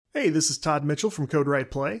Hey, this is Todd Mitchell from Code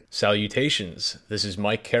Right Play. Salutations, this is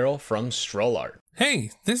Mike Carroll from Stroll Art.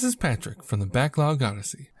 Hey, this is Patrick from the Backlog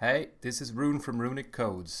Odyssey. Hey, this is Rune from Runic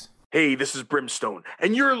Codes. Hey, this is Brimstone,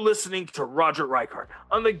 and you're listening to Roger Reichart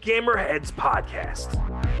on the Gamerheads Podcast.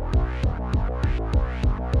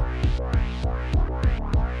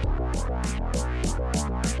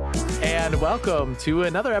 And welcome to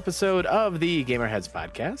another episode of the Gamerheads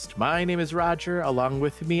Podcast. My name is Roger. Along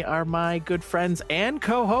with me are my good friends and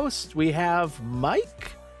co-hosts. We have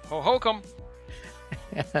Mike. Ho-hokum.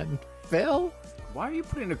 And Phil. Why are you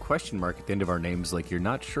putting a question mark at the end of our names like you're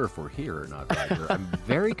not sure if we're here or not, Roger? I'm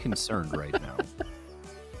very concerned right now.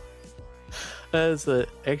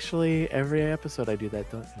 Actually, every episode I do that.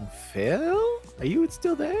 Phil? Are you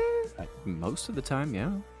still there? Most of the time,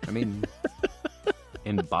 yeah. I mean,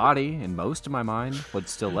 in body, in most of my mind,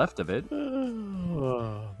 what's still left of it.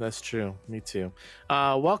 Oh, that's true. Me too.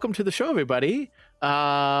 Welcome to the show, everybody.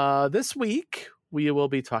 This week, we will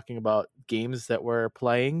be talking about games that we're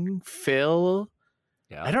playing. Phil,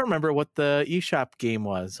 Yeah. I don't remember what the eShop game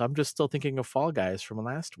was. I'm just still thinking of Fall Guys from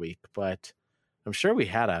last week, but I'm sure we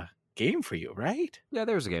had a game for you, right? Yeah,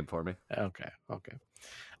 there's a game for me. Okay.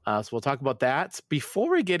 So we'll talk about that. Before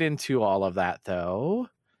we get into all of that, though,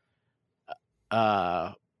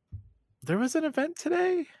 there was an event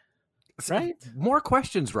today, right? More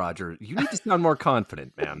questions, Roger. You need to sound more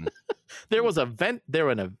confident, man. There was an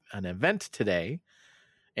event today,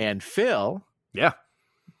 and Phil, Yeah.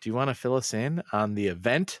 do you want to fill us in on the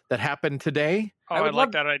event that happened today? Oh, I would I'd like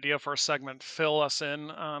love- that idea for a segment. Fill us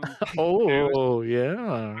in on. Oh, yeah.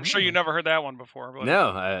 I'm sure you never heard that one before. But... No,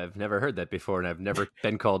 I've never heard that before, and I've never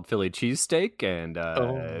been called Philly cheesesteak, and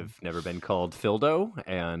I've never been called Phildo,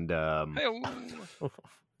 and Hey,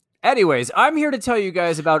 anyways, I'm here to tell you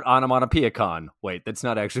guys about Onomatopoeicon. Wait, that's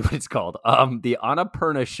not actually what it's called. The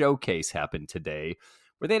Annapurna Showcase happened today,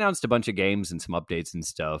 where they announced a bunch of games and some updates and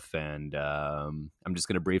stuff, and I'm just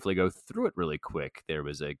going to briefly go through it really quick. There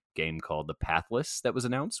was a game called The Pathless that was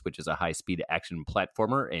announced, which is a high-speed action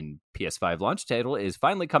platformer, and PS5 launch title is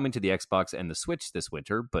finally coming to the Xbox and the Switch this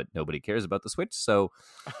winter, but nobody cares about the Switch, so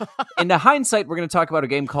in the hindsight, we're going to talk about a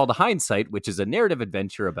game called Hindsight, which is a narrative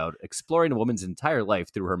adventure about exploring a woman's entire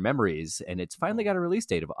life through her memories, and it's finally got a release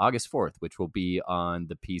date of August 4th, which will be on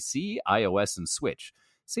the PC, iOS, and Switch.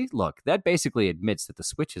 See, look, that basically admits that the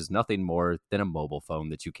Switch is nothing more than a mobile phone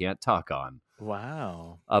that you can't talk on.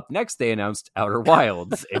 Wow. Up next, they announced Outer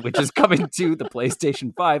Wilds, which is coming to the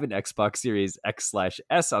PlayStation 5 and Xbox Series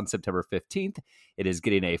X/S on September 15th. It is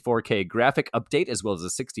getting a 4K graphic update as well as a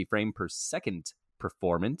 60 frame per second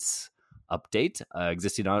performance update.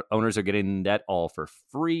 Existing owners are getting that all for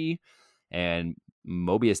free. And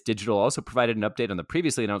Mobius Digital also provided an update on the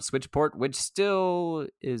previously announced Switch port, which still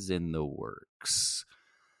is in the works.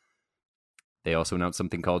 They also announced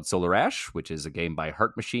something called Solar Ash, which is a game by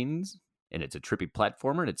Heart Machines, and it's a trippy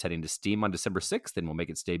platformer, and it's heading to Steam on December 6th, and will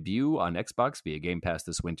make its debut on Xbox via Game Pass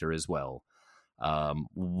this winter as well.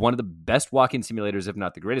 One of the best walking simulators, if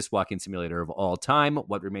not the greatest walking simulator of all time,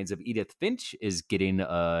 What Remains of Edith Finch, is getting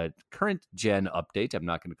a current-gen update. I'm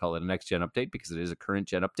not going to call it a next-gen update because it is a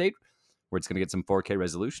current-gen update, where it's going to get some 4K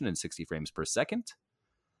resolution and 60 frames per second.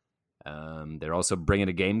 They're also bringing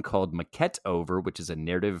a game called Maquette over, which is a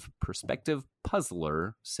narrative perspective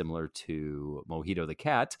puzzler similar to Mojito the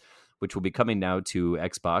Cat, which will be coming now to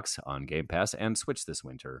Xbox on Game Pass and Switch this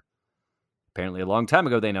winter. Apparently, a long time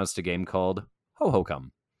ago, they announced a game called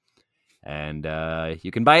Ho-Ho-Come. And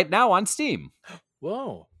you can buy it now on Steam.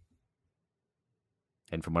 Whoa.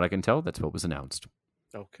 And from what I can tell, that's what was announced.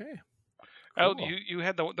 Okay. Oh, Cool. you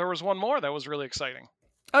had there was one more that was really exciting.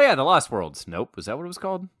 Oh, yeah, The Lost Worlds. Nope. Was that what it was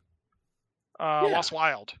called? Yeah. Lost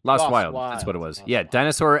Wild. Lost Wild. Wild. That's what it was. Lost Yeah, Wild.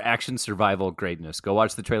 dinosaur action survival greatness. Go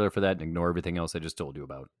watch the trailer for that and ignore everything else I just told you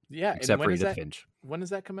about. Yeah. Except and for when is Edith that? Finch. When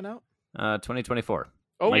is that coming out? 2024.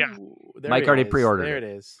 Oh, Mike- there Mike it already is. pre-ordered There it.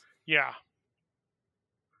 it is. Yeah,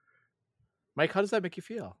 Mike, how does that make you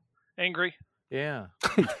feel? angry. Yeah.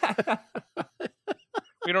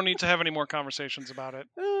 We don't need to have any more conversations about it.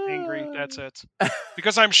 Angry. That's Uh, it.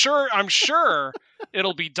 Because I'm sure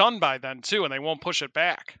it'll be done by then too, and they won't push it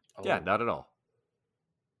back. Yeah, not at all.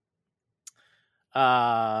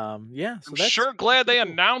 Yeah. So I'm that's sure glad they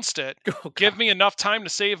cool. announced it. Oh, Give God. me enough time to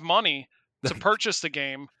save money to purchase the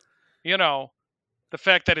game. You know, the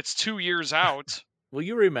fact that it's 2 years out. Will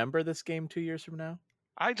you remember this game 2 years from now?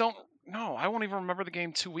 I don't know. I won't even remember the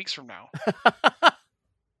game 2 weeks from now.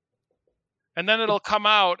 And then it'll come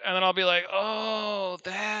out, and then I'll be like, oh,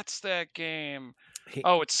 that's that game.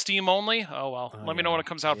 Oh, it's Steam only? Oh, well. Let me know when it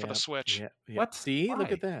comes out for the Switch. Yeah. What? See, look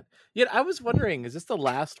Why? at that. Yeah, I was wondering, is this the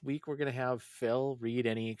last week we're going to have Phil read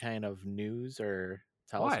any kind of news or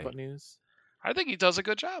tell us what news? I think he does a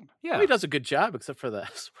good job. Yeah. Well, he does a good job, except for the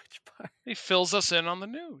Switch part. He fills us in on the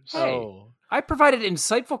news. Hey, Oh. I provided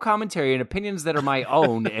insightful commentary and opinions that are my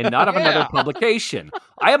own and not of Yeah. another publication.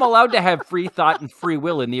 I am allowed to have free thought and free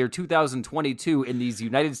will in the year 2022 in these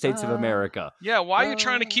United States of America. Yeah, why are you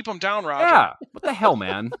trying to keep him down, Roger? Yeah, what the hell,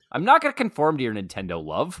 man? I'm not going to conform to your Nintendo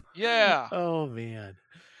love. Yeah. Oh man.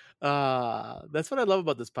 That's what I love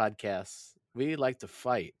about this podcast. We like to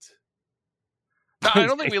fight. No, I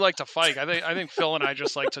don't think we like to fight. I think Phil and I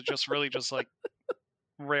just like to really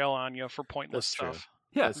rail on you for pointless That's true. stuff.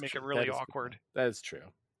 Yeah. That's Make true. it really That is- awkward. That is true.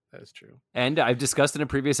 That is true. And I've discussed in a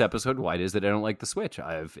previous episode why it is that I don't like the Switch.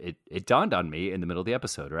 It dawned on me in the middle of the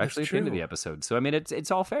episode, or That's actually at the end of true. the episode. So I mean,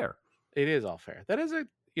 it's all fair. It is all fair. That is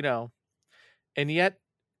and yet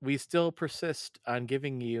we still persist on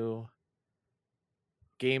giving you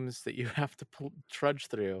games that you have to trudge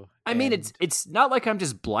through. I mean, and- it's not like I'm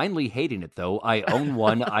just blindly hating it, though. I own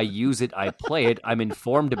one, I use it, I play it, I'm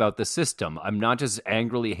informed about the system. I'm not just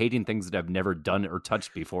angrily hating things that I've never done or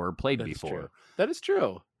touched before or played That's before. true. That is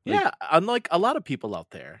true. Like- Yeah, unlike a lot of people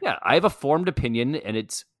out there. Yeah, I have a formed opinion, and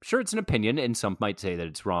it's an opinion, and some might say that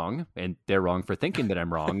it's wrong, and they're wrong for thinking that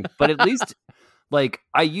I'm wrong. But at least, like,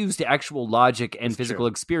 I used actual logic and It's physical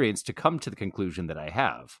true. experience to come to the conclusion that I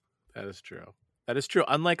have. That is true. That is true.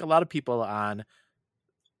 Unlike a lot of people on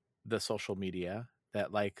the social media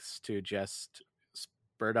that likes to just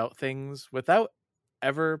spurt out things without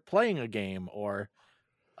ever playing a game or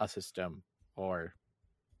a system or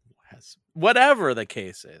whatever the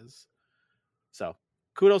case is. So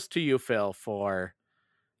kudos to you, Phil, for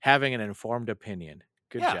having an informed opinion.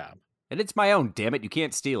 Good Yeah. job. And it's my own, damn it, you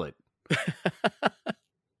can't steal it.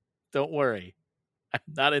 Don't worry. I'm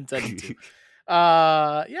not intending to.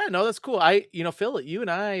 Yeah, no, that's cool. Phil, you and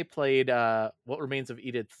I played What Remains of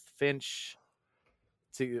Edith Finch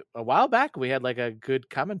a while back. We had like a good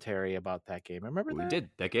commentary about that game. Remember We that? did.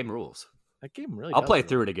 That game rules. That game really I'll does play rule.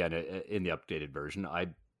 through it again in the updated version. I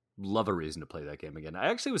love a reason to play that game again. I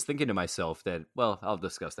actually was thinking to myself that, well, I'll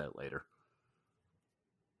discuss that later.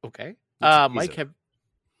 Okay. It's a Mike, teaser.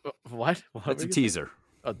 what? That's a teaser.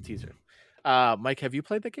 Oh, teaser. Mike, have you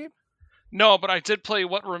played that game? No, but I did play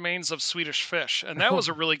What Remains of Swedish Fish, and that was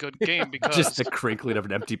a really good game because Just the crinkling of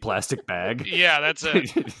an empty plastic bag. yeah, that's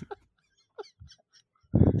it.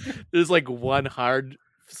 There's like one hard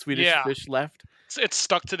Swedish Yeah. fish left. It's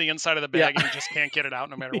stuck to the inside of the Yeah. bag, and you just can't get it out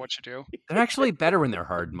no matter what you do. They're actually better when they're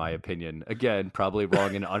hard, in my opinion. Again, probably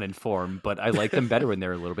wrong and uninformed, but I like them better when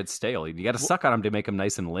they're a little bit stale. You got to suck on them to make them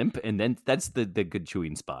nice and limp, and then that's the good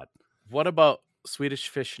chewing spot. What about Swedish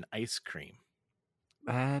fish and ice cream?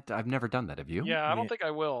 I've never done that. Have you? Yeah, I Yeah. don't think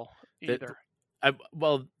I will That- either.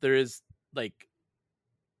 Well, there is like,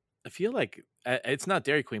 I feel like it's not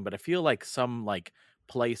Dairy Queen, but I feel like some like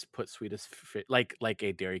place put Swedish fish, like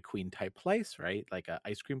a Dairy Queen type place, right? Like a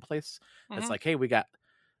ice cream place. It's Mhm. like, hey, we got,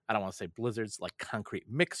 I don't want to say blizzards, like concrete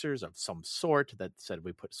mixers of some sort that said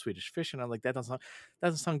we put Swedish fish in. I'm like, that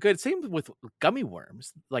doesn't sound good. Same with gummy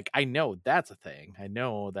worms. Like, I know that's a thing. I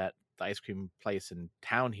know that the ice cream place in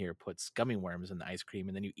town here puts gummy worms in the ice cream,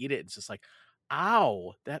 and then you eat it. It's just like,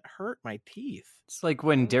 ow, that hurt my teeth. It's like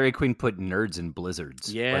when Dairy Queen put nerds in blizzards.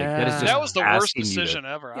 Like, that is Yeah. just That was the worst asking you to- decision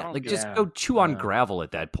ever. I Yeah, don't like get just Yeah. go chew on Yeah. gravel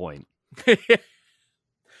at that point.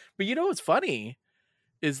 But you know what's funny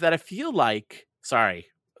is that I feel like, sorry,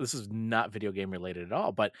 this is not video game related at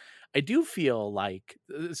all, but I do feel like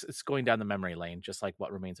it's going down the memory lane, just like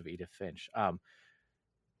What Remains of Edith Finch.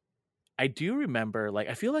 I do remember, like,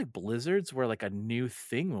 I feel like blizzards were like a new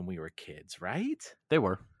thing when we were kids, right? They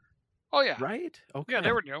were. Oh yeah, Right? Okay. yeah,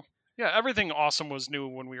 they were new. Yeah, everything awesome was new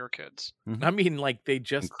when we were kids. I mean, like they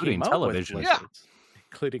just Including came out television. with Yeah. blizzards,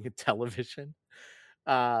 including a television.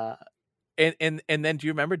 And then do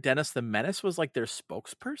you remember Dennis the Menace was like their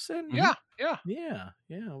spokesperson? Yeah, yeah.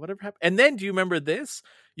 Yeah. Whatever happened? And then do you remember this?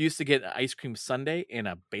 You used to get an ice cream sundae in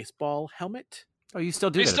a baseball helmet. Oh, you still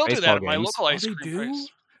do They that at still do baseball that at my games. local ice they cream do? place.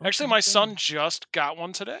 Oh, Actually, my son just got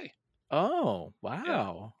one today. Oh,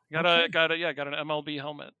 wow. Got Okay. got an MLB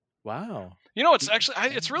helmet. Wow. You know, it's actually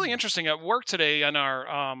it's really interesting at work today in our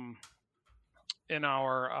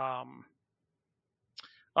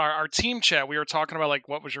team chat. We were talking about like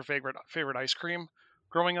what was your favorite ice cream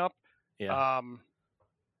growing up. Yeah.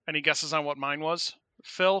 Any guesses on what mine was?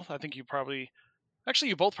 Phil, I think you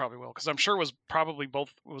both probably will because I'm sure it was probably both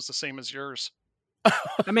was the same as yours.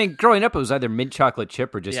 I mean, growing up, it was either mint chocolate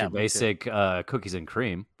chip or just Yeah, your me too. basic cookies and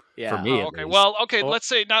cream. Yeah. For me, Oh, at okay. least. Well, okay. Oh. Let's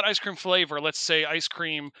say not ice cream flavor. Let's say ice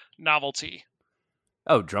cream novelty.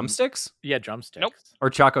 Oh, drumsticks Yeah, drumsticks. Nope. or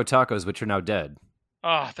Choco Tacos, which are now dead.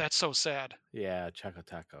 Oh, that's so sad. Yeah, Choco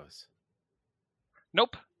Tacos.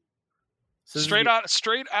 Nope. So straight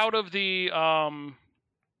out of the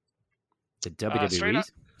WWE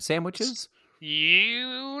sandwiches.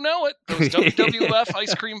 You know it. Those WWF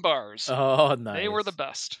ice cream bars. Oh, nice. They were the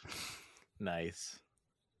best. Nice.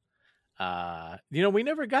 We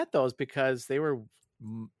never got those because they were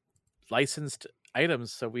licensed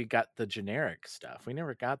items, so we got the generic stuff. We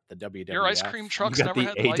never got the WWF. Your ice cream trucks You got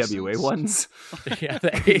never the had AWA license? ones. Yeah.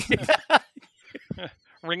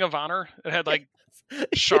 Ring of Honor. It had like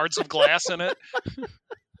shards of glass in it.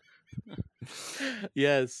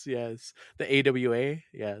 Yes. The AWA.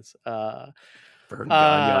 Yes. Burn Gagne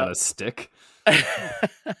on a stick.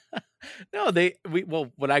 No,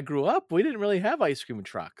 when I grew up, we didn't really have ice cream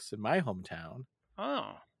trucks in my hometown.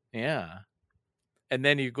 Oh. Yeah. And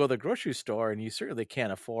then you go to the grocery store and you certainly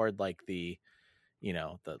can't afford like the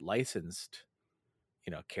licensed,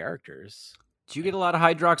 characters. Did you get a lot of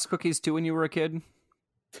Hydrox cookies too when you were a kid?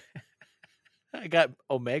 I got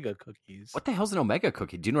Omega cookies. What the hell's an Omega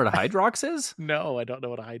cookie? Do you know what a Hydrox is? No, I don't know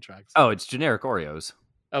what a Hydrox is. Oh, it's generic Oreos.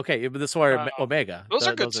 Okay, but this are Omega. Those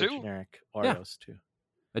are good too. Generic Oreos too.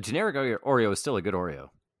 A generic Oreo is still a good Oreo.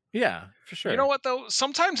 Yeah, for sure. You know what though?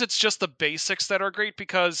 Sometimes it's just the basics that are great,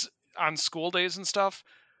 because on school days and stuff,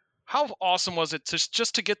 how awesome was it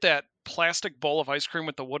just to get that plastic bowl of ice cream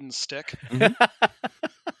with the wooden stick?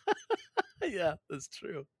 Yeah, that's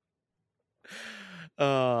true.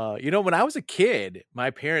 When I was a kid,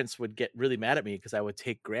 my parents would get really mad at me because I would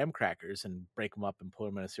take graham crackers and break them up and put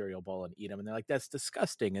them in a cereal bowl and eat them. And they're like, that's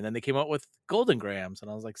disgusting. And then they came out with golden grams. And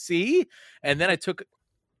I was like, see? And then I took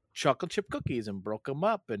chocolate chip cookies and broke them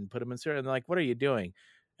up and put them in cereal. And they're like, what are you doing?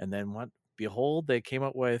 And then behold, they came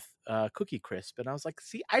out with Cookie Crisp. And I was like,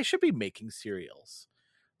 see, I should be making cereals.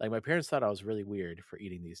 Like, my parents thought I was really weird for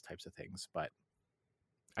eating these types of things, but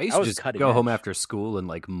I used to just go home after school and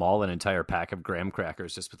like maul an entire pack of graham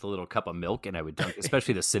crackers just with a little cup of milk, and I would dunk,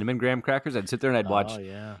 especially the cinnamon graham crackers. I'd sit there and I'd watch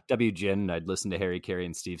WGN, and I'd listen to Harry Carey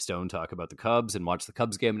and Steve Stone talk about the Cubs and watch the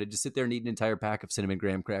Cubs game, and I'd just sit there and eat an entire pack of cinnamon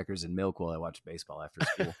graham crackers and milk while I watched baseball after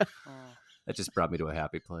school. That just brought me to a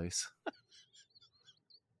happy place.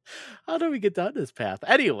 How do we get down this path?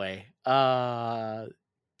 Anyway,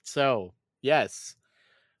 so yes,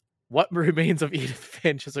 What Remains of Edith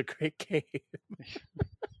Finch is a great game.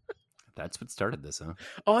 That's what started this, huh?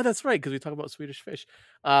 Oh, that's right, because we talk about Swedish Fish.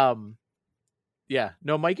 Yeah,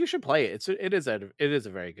 no, Mike, you should play it. It is a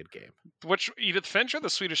very good game. Which, Edith Finch or the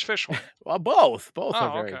Swedish Fish one? Well, both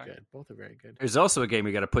are very good. Both are very good. There's also a game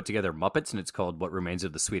you got to put together Muppets, and it's called What Remains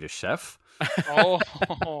of the Swedish Chef. Oh,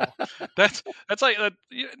 that's like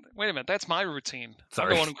wait a minute, that's my routine. Sorry.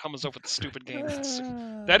 I'm the one who comes up with the stupid games.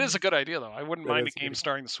 That is a good idea, though. I wouldn't mind a game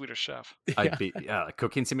starring the Swedish Chef. I'd be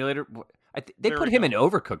Cooking Simulator. They put him in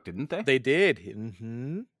Overcooked, didn't they? They did.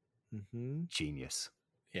 Mm-hmm. Genius.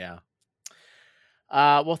 Yeah.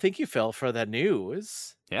 Well, thank you, Phil, for the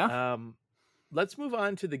news. Yeah. Let's move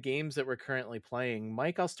on to the games that we're currently playing.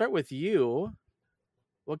 Mike, I'll start with you.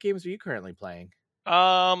 What games are you currently playing?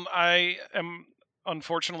 I am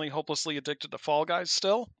unfortunately hopelessly addicted to Fall Guys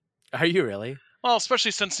still. Are you really? Well,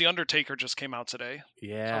 especially since The Undertaker just came out today.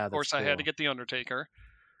 Yeah, so of course I had to cool. get The Undertaker.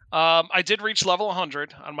 I did reach level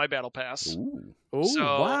 100 on my battle pass. Ooh, so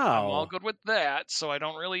wow. I'm all good with that. So I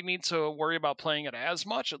don't really need to worry about playing it as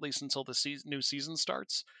much, at least until the new season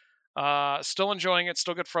starts. Still enjoying it.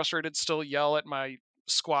 Still get frustrated. Still yell at my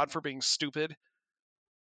squad for being stupid.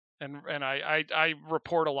 And I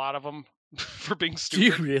report a lot of them for being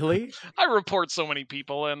stupid. Do you really? I report so many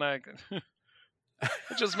people, and it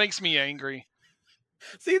just makes me angry.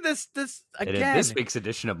 See, this again. And in this week's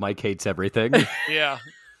edition of Mike Hates Everything. Yeah.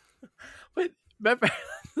 But remember,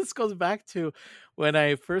 this goes back to when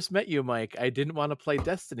I first met you, Mike. I didn't want to play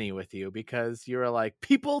Destiny with you because you were like,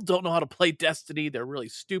 people don't know how to play Destiny. They're really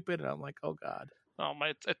stupid. And I'm like, oh, God.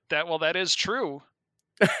 Oh, that is true.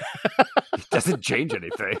 It doesn't change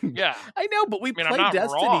anything. Yeah. I know, but we played I'm not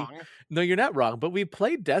Destiny. wrong. No, you're not wrong. But we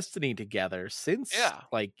played Destiny together since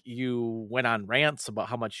like you went on rants about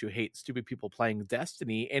how much you hate stupid people playing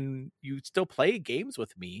Destiny, and you still play games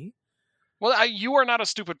with me. Well, you are not a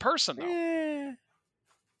stupid person, though.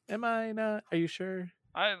 Am I not? Are you sure?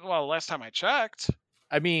 Last time I checked.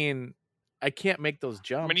 I mean, I can't make those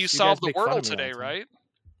jumps. I mean, you guys solved the make fun of Wordle me all today, the time. right?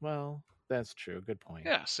 Well, that's true. Good point.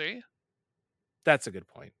 Yeah, see? That's a good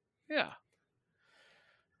point. Yeah.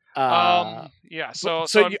 Yeah. So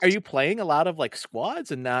are you playing a lot of like squads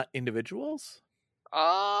and not individuals?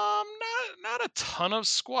 not a ton of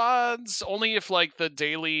squads. Only if like the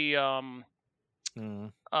daily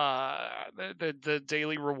the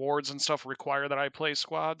daily rewards and stuff require that I play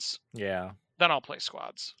squads. Yeah. Then I'll play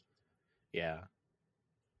squads. Yeah.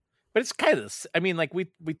 But it's kind of, I mean, like we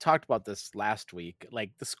talked about this last week.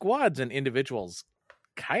 Like the squads and individuals,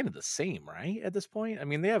 kind of the same, right? At this point, I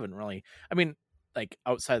mean, they haven't really. I mean, like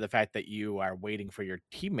outside of the fact that you are waiting for your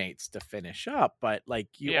teammates to finish up, but like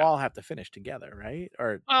you all have to finish together, right?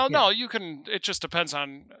 Or well, no, you can. It just depends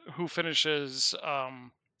on who finishes.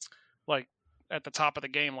 Like at the top of the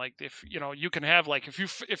game, like if you can have like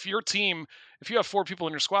if your team, if you have 4 people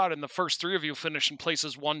in your squad and the first 3 of you finish in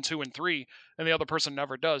places 1, 2, and 3, and the other person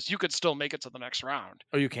never does, you could still make it to the next round.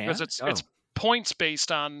 Oh, you can, because it's points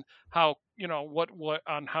based on how what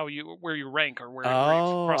on how you where you rank or where you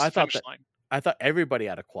cross the finish line. I thought everybody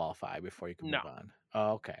had to qualify before you could move on.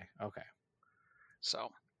 Oh, okay. So,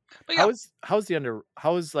 but yeah.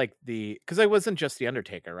 How is like because it wasn't just the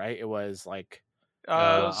Undertaker, right? It was like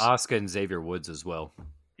Asuka and Xavier Woods as well.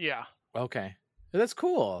 Yeah. Okay, that's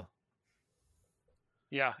cool.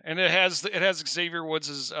 Yeah, and it has Xavier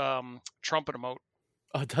Woods' trumpet emote.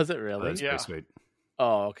 Oh, does it really? That's pretty sweet.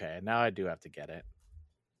 Oh, okay. Now I do have to get it.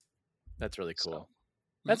 That's really cool. So,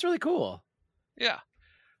 that's really cool. Yeah.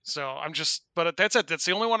 So but that's it. That's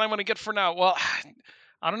the only one I'm going to get for now. Well,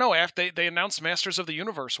 I don't know. After they announced Masters of the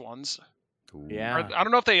Universe ones. Ooh. Yeah. I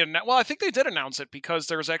don't know if they well, I think they did announce it because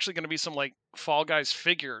there's actually going to be some like Fall Guys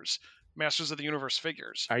figures, Masters of the Universe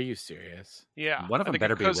figures. Are you serious? Yeah. One of them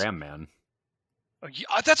better be Ram Man.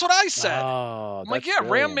 Yeah, that's what I said. Oh, I'm like, yeah,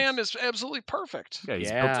 brilliant. Ram Man is absolutely perfect. Yeah,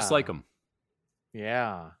 he's built just like him.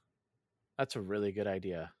 Yeah. That's a really good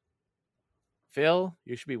idea. Phil,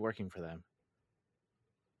 you should be working for them.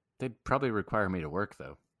 They'd probably require me to work,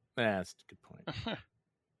 though. That's a good point.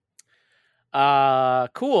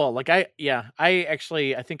 Cool. Like I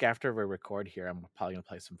think after we record here, I'm probably gonna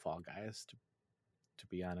play some Fall Guys to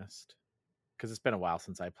be honest, because it's been a while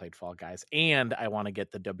since I played Fall Guys, and I want to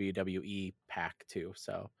get the WWE pack too.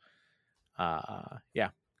 So, yeah,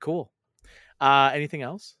 cool. Anything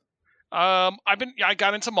else? I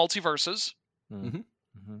got into Multiverses.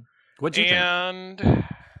 Mm-hmm. What'd you think? And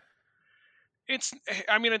it's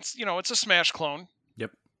a Smash clone.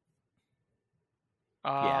 Yep.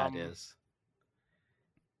 Yeah, it is.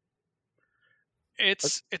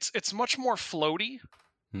 It's much more floaty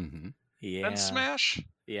than Smash.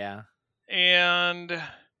 Yeah. And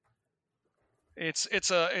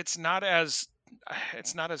it's not as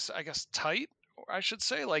I guess tight, I should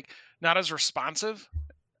say, like not as responsive.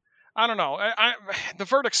 I don't know. The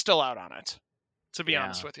verdict's still out on it, to be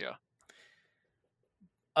honest with you.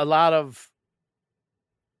 A lot of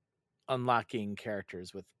unlocking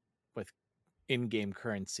characters with in-game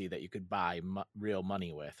currency that you could buy real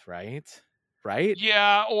money with, right?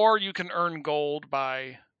 Yeah, or you can earn gold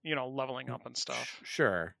by leveling up and stuff.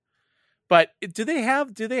 Sure, but do they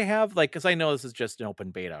have like, because I know this is just an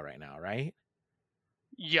open beta right now, right?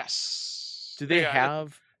 Yes. Do they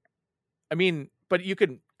have? I mean, but you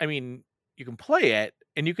can play it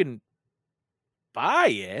and you can buy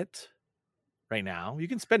it right now. You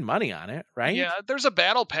can spend money on it, right? Yeah, there's a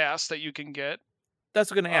battle pass that you can get. That's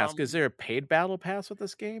what I'm going to ask. Is there a paid battle pass with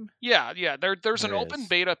this game? Yeah. There's an open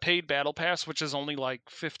beta paid battle pass, which is only like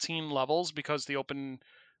 15 levels because the open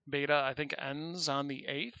beta, I think, ends on the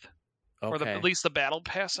 8th. Okay. Or at least the battle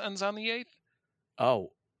pass ends on the 8th.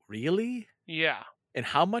 Oh, really? Yeah. And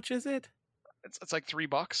how much is it? It's like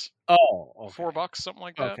 $3. Oh, okay. $4, something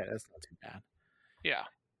like that. Okay, that's not too bad. Yeah.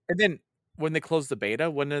 And then when they close the beta,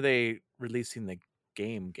 when are they releasing the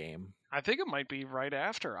game? I think it might be right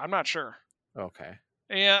after. I'm not sure. Okay.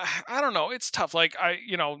 Yeah, I don't know. It's tough. Like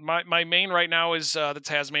my main right now is the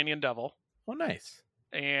Tasmanian Devil. Oh, nice.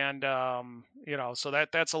 And so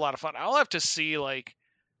that's a lot of fun. I'll have to see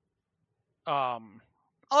I'll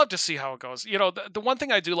have to see how it goes. The one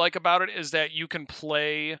thing I do like about it is that you can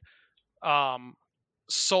play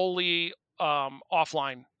solely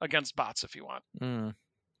offline against bots if you want.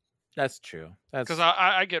 That's true. That's because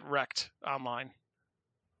I get wrecked online.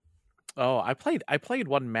 Oh, I played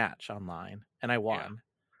one match online and I won. Yeah.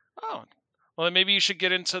 Oh, well then maybe you should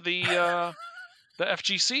get into the the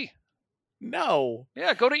FGC. No.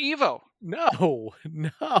 Yeah, go to Evo. No.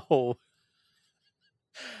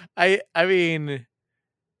 I mean,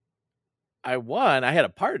 I won. I had a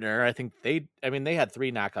partner. I think they had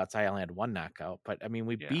 3 knockouts. I only had 1 knockout. But I mean,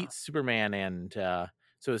 we beat Superman and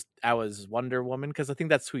so I was Wonder Woman, because I think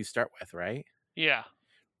that's who you start with, right? Yeah.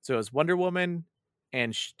 So it was Wonder Woman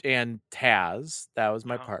and Taz. That was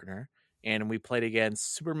my partner, and we played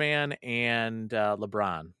against Superman and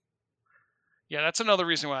LeBron. Yeah, that's another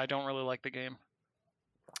reason why I don't really like the game,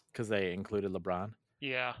 because they included LeBron.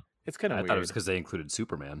 Yeah, it's kind of weird. I thought it was because they included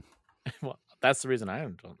Superman. Well, that's the reason I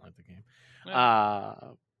don't like the game. Yeah.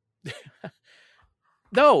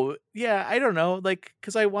 No, yeah, I don't know, like,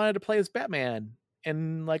 because I wanted to play as Batman,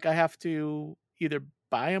 and like I have to either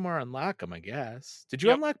buy them or unlock them. I guess. Did you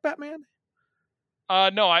Yep. unlock Batman?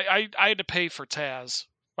 No, I had to pay for Taz.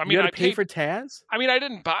 I mean, you had I to pay paid for Taz. I mean, I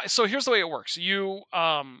didn't buy. So here's the way it works. You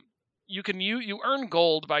earn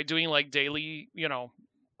gold by doing like daily,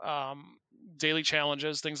 daily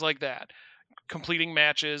challenges, things like that, completing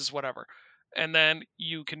matches, whatever. And then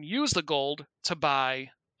you can use the gold to buy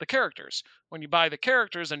the characters. When you buy the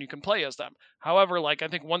characters, then you can play as them. However, like I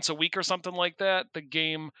think once a week or something like that, the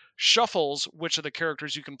game shuffles which of the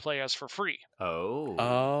characters you can play as for free.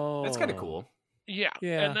 Oh, that's kind of cool. Yeah.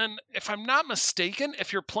 Yeah. And then, if I'm not mistaken,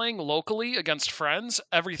 if you're playing locally against friends,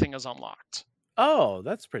 everything is unlocked. Oh,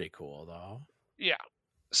 that's pretty cool though. Yeah.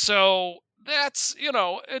 So that's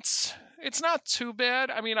it's not too bad.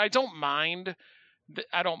 I mean, I don't mind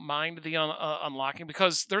the unlocking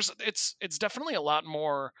because it's definitely a lot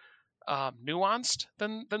more nuanced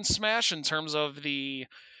than Smash in terms of the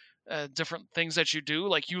different things that you do.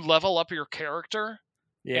 Like you level up your character.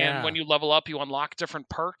 Yeah. And when you level up, you unlock different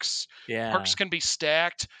perks. Yeah. Perks can be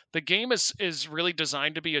stacked. The game is really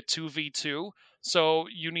designed to be a 2v2. So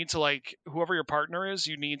you need to like whoever your partner is,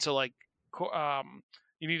 you need to like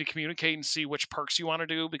you need to communicate and see which perks you want to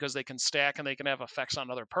do because they can stack and they can have effects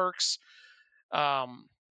on other perks.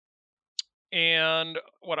 And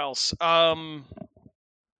what else? I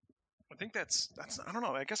think that's I don't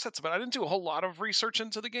know. I guess that's about. I didn't do a whole lot of research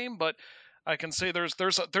into the game, but I can say there's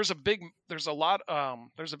a big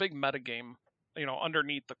meta game,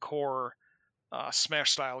 underneath the core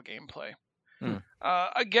Smash style gameplay.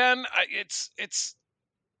 Again,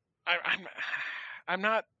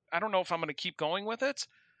 I don't know if I'm going to keep going with it.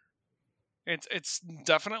 It's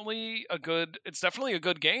definitely a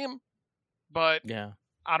good game, but Yeah.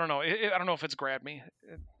 I don't know. I don't know if it's grabbed me.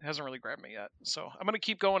 It hasn't really grabbed me yet. So I'm going to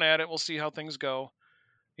keep going at it. We'll see how things go.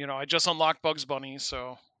 I just unlocked Bugs Bunny,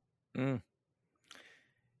 so.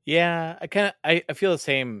 Yeah, I feel the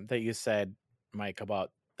same that you said, Mike,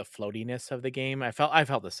 about the floatiness of the game. I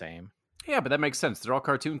felt the same. Yeah, but that makes sense. They're all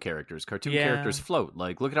cartoon characters. Cartoon Yeah. characters float.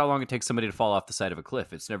 Like, look at how long it takes somebody to fall off the side of a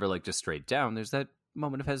cliff. It's never like just straight down. There's that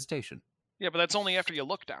moment of hesitation. Yeah, but that's only after you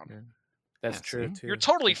look down. That's Yeah, true see? too. You're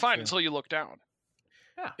totally That's fine true. until you look down.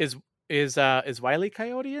 Is Wile E.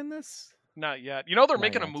 Coyote in this? Not yet. They're Not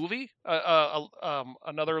making yet. a movie,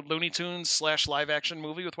 another Looney Tunes / live action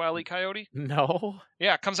movie with Wile E. Coyote. No.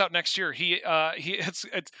 Yeah, it comes out next year. It's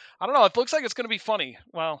I don't know. It looks like it's going to be funny.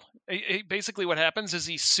 Well, basically what happens is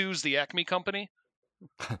he sues the Acme company.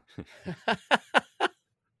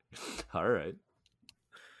 All right.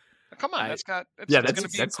 Come on, I- it's going that's- to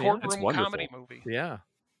be a that's courtroom wonderful. comedy movie. Yeah.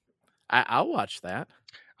 I'll watch that.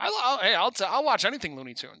 I'll watch anything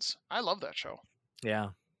Looney Tunes. I love that show. Yeah.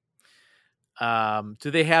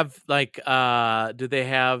 Do they have the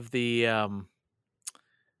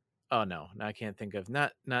oh no, I can't think of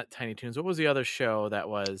not Tiny Toons. What was the other show that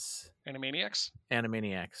was Animaniacs?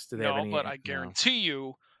 Animaniacs? Do they have No, any? but I no. guarantee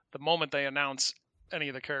you, the moment they announce any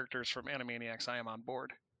of the characters from Animaniacs, I am on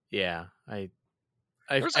board. Yeah,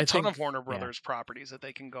 There's a ton think- of Warner yeah. Brothers properties that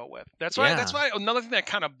they can go with. That's why another thing that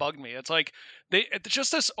kind of bugged me. It's like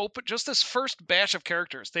just this first batch of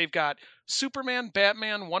characters. They've got Superman,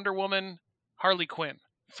 Batman, Wonder Woman, Harley Quinn,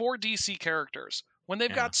 4 DC characters. When they've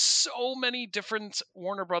Yeah. got so many different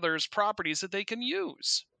Warner Brothers properties that they can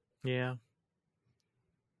use. Yeah.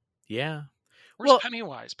 Yeah. Where's Well-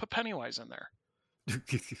 Pennywise? Put Pennywise in there.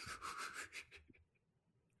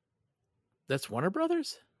 That's Warner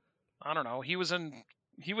Brothers? I don't know. He was in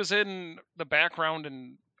the background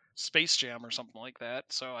in Space Jam or something like that.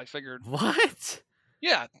 So I figured, What?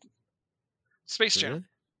 yeah, Space Jam,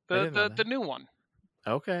 Really? I didn't know the that. new one.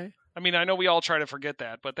 Okay. I mean, I know we all try to forget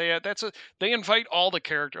that, but they invite all the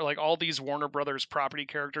character, like all these Warner Brothers property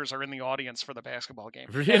characters are in the audience for the basketball game.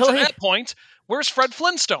 And to Really? that point, where's Fred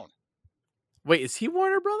Flintstone? Wait, is he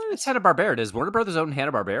Warner Brothers? It's Hanna-Barbera. Does Warner Brothers own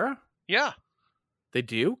Hanna-Barbera? Yeah, They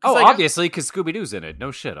do? 'Cause, Oh, like, obviously, because Scooby-Doo's in it.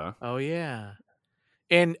 No shit, huh? Oh yeah.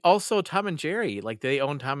 And also Tom and Jerry. Like they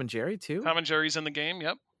own Tom and Jerry too? Tom and Jerry's in the game.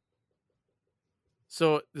 Yep.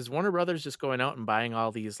 So is Warner Brothers just going out and buying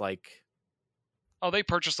all these like Oh, they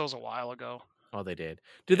purchased those a while ago. oh they did.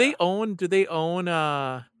 Do they own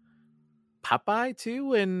Popeye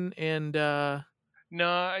too and No,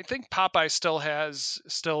 I think Popeye still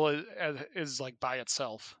is like by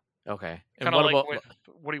itself. okay. And Kind of what like about with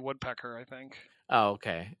Woody Woodpecker, I think. oh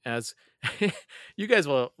okay. As you guys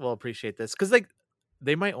will appreciate this cuz like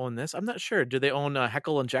they might own this. I'm not sure. Do they own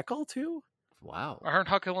Heckle and Jekyll too? Wow. Aren't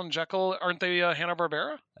Huckle and Jekyll? Aren't they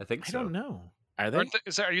Hanna-Barbera? I think so. I don't know. Are they?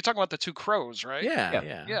 Are you talking about the two crows, right?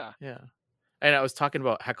 Yeah. Yeah. And I was talking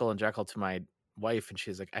about Heckle and Jekyll to my wife, and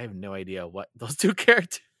she's like, "I have no idea what those two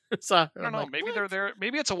characters." So I don't know. Maybe they're there.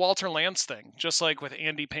 Maybe it's a Walter Lantz thing, just like with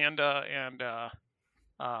Andy Panda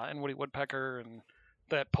and Woody Woodpecker and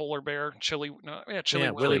that polar bear, Chili. No, yeah, Chili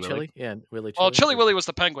Yeah, Willy. Chili. Yeah, Willy. Well, Chili Willy was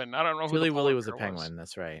the penguin. I don't know who Chili the Willy polar was a bear penguin.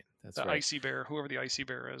 That's right. That's the right. icy bear, whoever the icy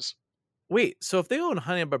bear is. Wait, so if they own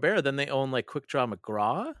Hanna-Barbera, then they own like Quick Draw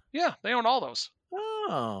McGraw? Yeah, they own all those.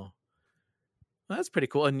 Oh, well, that's pretty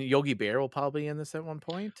cool. And Yogi Bear will probably be in this at one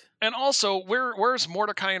point. And also, where's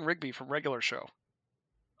Mordecai and Rigby from regular show?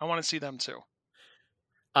 I want to see them too.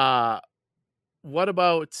 What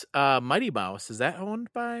about Mighty Mouse? Is that owned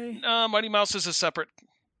by? Mighty Mouse is a separate.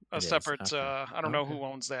 It is, Okay. I don't know Okay. who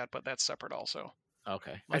owns that, but that's separate also.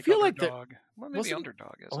 Okay, I feel like the Underdog. Well, maybe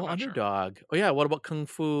Underdog is. I'm not sure. Underdog. Oh yeah, what about Kung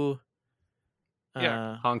Fu?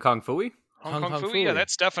 Yeah. Hong Kong Phooey? Hong Kong Kong Phooey. Yeah, Phooey.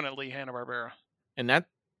 that's definitely Hanna-Barbera. And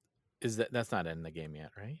that's not in the game yet,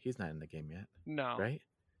 right? He's not in the game yet, No. right?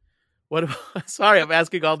 What about? Sorry, I'm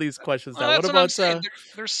asking all these questions now. That's What what I'm about? saying.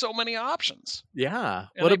 There's so many options. Yeah.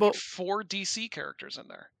 And What they about put 4 DC characters in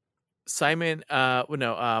there? Simon? Well,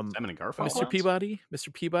 no. Simon and Garfunkel? Mr. Peabody,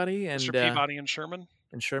 Mr. Peabody, and Mr. Peabody and Sherman.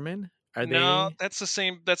 and Sherman. Are No, they? that's the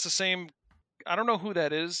same. That's the same. I don't know who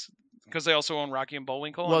that is because they also own Rocky and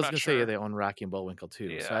Bullwinkle. Well, I I'm was not gonna sure. say they own Rocky and Bullwinkle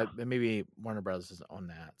too. So Yeah. maybe Warner Brothers doesn't own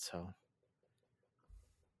that. So,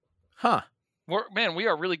 huh? We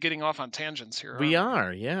are really getting off on tangents here. We aren't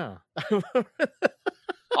are, yeah.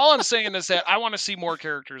 All I'm saying is that I want to see more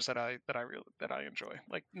characters that I enjoy.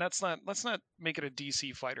 Like let's not make it a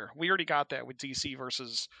DC fighter. We already got that with DC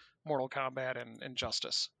versus Mortal Kombat and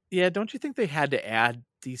Justice. Yeah, don't you think they had to add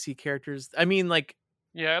DC characters? I mean, like,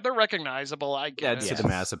 Yeah, they're recognizable. I Yeah, get to it. the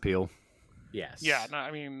mass appeal. yes, Yeah, no,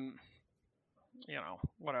 I mean,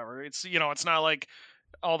 whatever. It's it's not like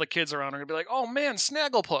all the kids around are gonna be like, "Oh man,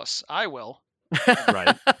 Snagglepuss." I will.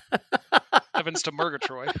 Right. Evans to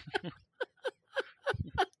Murgatroyd.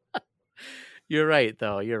 You're right,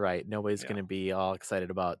 though. You're right. Nobody's Yeah. gonna be all excited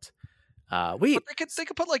about. But Wait, they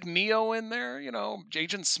could put like Neo in there.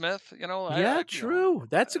 Agent Smith. yeah, true.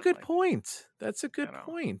 That's a good point. That's a good you know.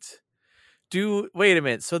 point. Wait a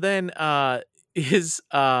minute. So then, is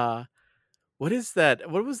what is that?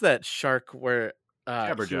 What was that shark where?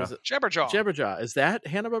 Jabberjaw. Jabberjaw. Jabberjaw. Is that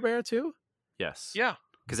Hanna-Barbera too? Yes. Yeah.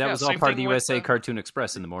 Because that Yeah, was all same part of the thing with USA the- Cartoon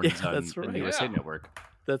Express in the mornings Yeah, on that's the right. USA Yeah. Network.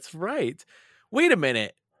 That's right. Wait a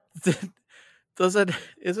minute.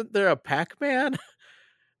 Isn't there a Pac-Man?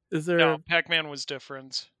 Is there? No, Pac-Man was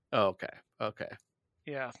different. Oh, okay.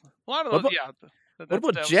 Yeah. A lot of What those. about- Yeah. What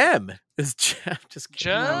about Jem? Is Jem just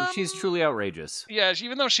kidding? Jem? No, she's truly outrageous. Yeah,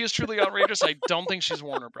 even though she is truly outrageous, I don't think she's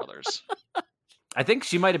Warner Brothers. I think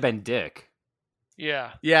she might have been Dick.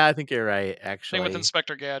 Yeah. Yeah, I think you're right. Actually, Same with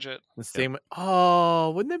Inspector Gadget. the same.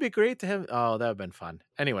 Oh, wouldn't that be great to have? Oh, that would have been fun.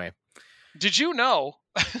 Anyway, Did you know?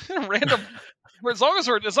 Random. As long as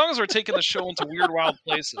we're taking the show into weird, wild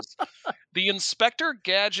places, the Inspector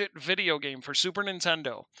Gadget video game for Super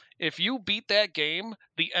Nintendo. If you beat that game,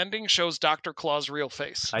 the ending shows Dr. Claw's real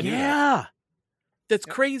face. I knew that. yeah, that's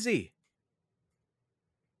Yep. crazy.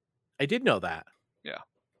 I did know that. Yeah.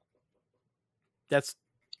 That's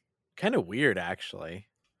kind of weird, actually.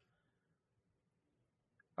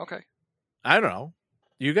 Okay. I don't know.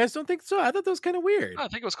 You guys don't think so? I thought that was kind of weird. I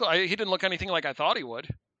think it was cool. He didn't look anything like I thought he would.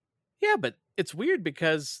 Yeah, but it's weird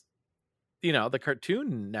because, the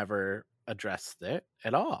cartoon never addressed it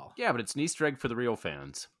at all. Yeah, but it's an Easter egg for the real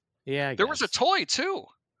fans. Yeah, I There was a guess. toy too.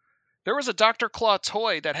 There was a Dr. Claw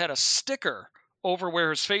toy that had a sticker over where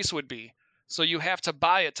his face would be. So you have to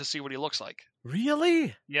buy it to see what he looks like.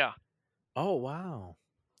 Really? Yeah. Oh, wow.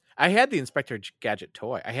 I had the Inspector Gadget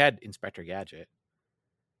toy. I had Inspector Gadget.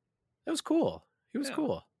 That was cool. He was Yeah.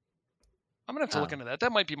 cool. I'm going to have to look Oh. into that.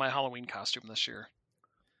 That might be my Halloween costume this year.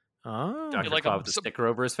 Oh. Dr. like Claw a- with a sticker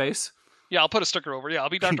over his face. Yeah, I'll put a sticker over. Yeah, I'll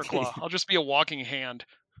be Dr. Claw. I'll just be a walking hand.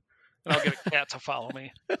 And I'll get a cat to follow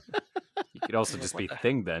me. You could also Like, just what be the-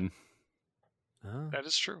 Thing then. Oh. That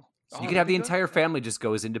is true. So Oh, you that'd could have be the good. entire family just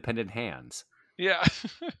go as independent hands. Yeah.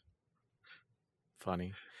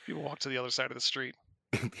 Funny. People walk to the other side of the street.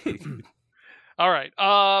 All right.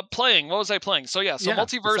 Playing. What was I playing? So yeah, Yeah,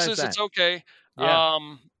 besides multiverses, it's that. okay. Yeah.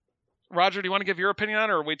 Roger, do you want to give your opinion on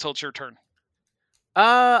it or wait till it's your turn?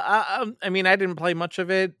 I mean, I didn't play much of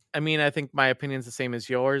it. I mean, I think my opinion's the same as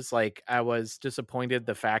yours. Like, I was disappointed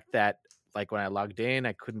the fact that, like, when I logged in,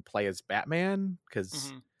 I couldn't play as Batman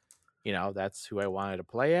because, Mhm. that's who I wanted to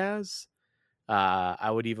play as. I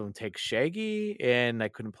would even take Shaggy, and I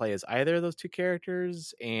couldn't play as either of those two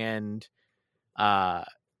characters. And it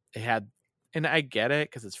had, and I get it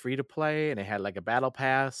because it's free to play, and it had like a battle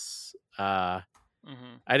pass.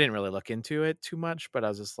 Mhm. I didn't really look into it too much, but I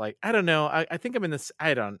was just like, I don't know. I think I'm in this.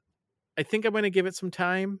 I think I'm going to give it some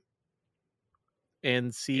time.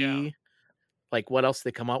 and see like what else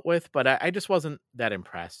they come out with, but I just wasn't that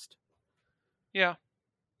impressed. Yeah.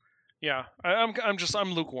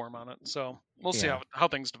 I'm lukewarm on it, so we'll see how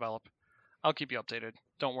things develop. I'll keep you updated.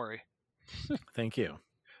 Don't worry. Thank you.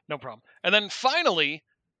 No problem. And then finally,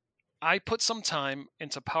 I put some time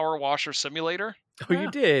into Power Washer Simulator. Oh, you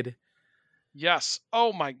did? Yes.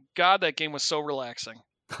 Oh my God, that game was so relaxing.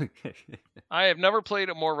 I have never played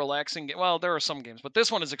a more relaxing game. Well, there are some games, but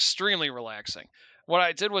this one is extremely relaxing. What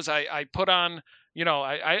I did was I put on,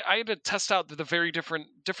 I had to test out the very different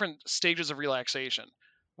stages of relaxation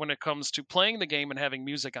when it comes to playing the game and having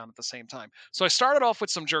music on at the same time. So I started off with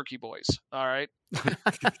some Jerky Boys. All right.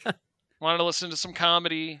 Wanted to listen to some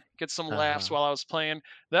comedy, get some laughs while I was playing.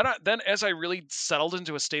 Then as I really settled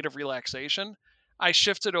into a state of relaxation, I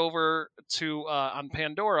shifted over to on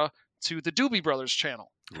Pandora to the Doobie Brothers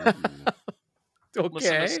channel. Okay.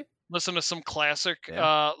 Listen to some classic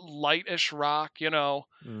lightish rock,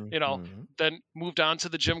 then moved on to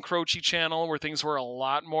the Jim Croce channel where things were a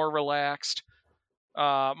lot more relaxed.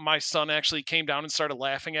 My son actually came down and started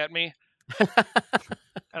laughing at me. And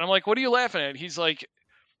I'm like, "What are you laughing at?" He's like,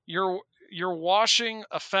 You're washing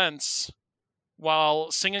a fence while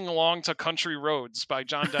singing along to Country Roads by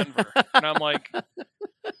John Denver." And I'm like,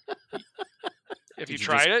 "Have you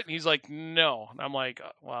tried it?" And he's like, "No." And I'm like,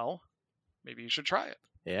 "Well, maybe you should try it."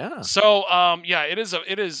 Yeah. So,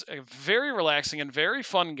 it is a very relaxing and very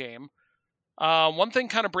fun game. One thing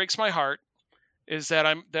kind of breaks my heart is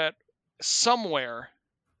that somewhere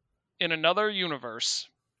in another universe,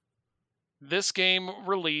 this game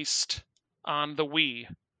released on the Wii.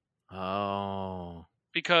 Oh.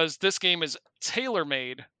 Because this game is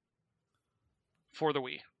tailor-made for the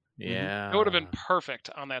Wii. Yeah. It would have been perfect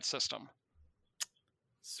on that system.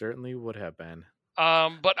 Certainly would have been.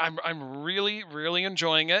 But I'm really, really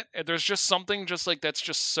enjoying it. There's just something just like that's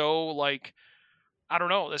just so like, I don't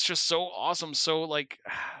know, that's just so awesome, so like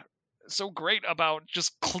so great about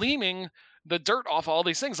just cleaning the dirt off all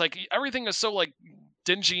these things. Like everything is so like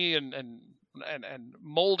dingy and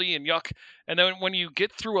moldy and yuck. And then when you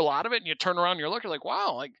get through a lot of it and you turn around and you're like,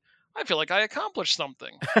 wow, like I feel like I accomplished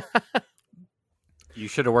something. You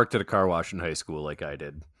should have worked at a car wash in high school like I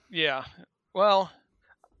did. Yeah. Well,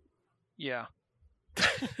 yeah.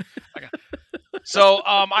 So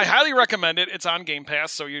I highly recommend it. It's on Game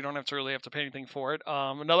Pass, so you don't have to pay anything for it.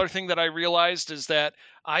 Another thing that I realized is that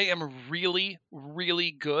I am really,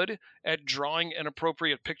 really good at drawing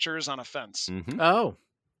inappropriate pictures on a fence. Mm-hmm. Oh.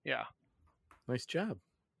 Yeah. Nice job.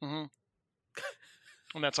 Mm-hmm.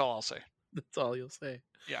 And that's all I'll say. That's all you'll say.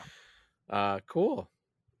 Yeah. Cool.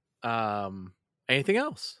 Anything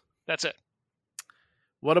else? That's it.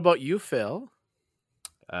 What about you, Phil?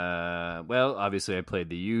 Well, obviously I played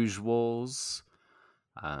the usuals.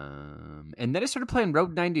 And then I started playing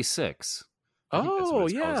Road 96. I think that's what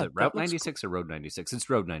it's called. Is it Route 96 or Road 96? It's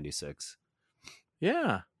Road 96.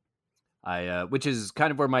 Yeah. Which is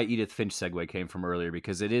kind of where my Edith Finch segue came from earlier,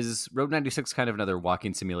 because it is Road 96 kind of another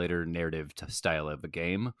walking simulator narrative style of a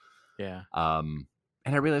game. Yeah. And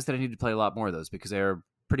I realized that I need to play a lot more of those because they're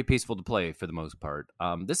pretty peaceful to play for the most part.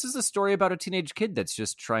 This is a story about a teenage kid that's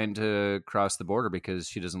just trying to cross the border because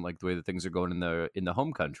she doesn't like the way that things are going in the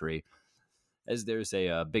home country, as there's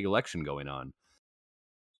a big election going on.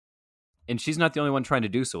 And she's not the only one trying to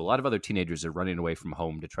do so. A lot of other teenagers are running away from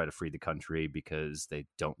home to try to free the country because they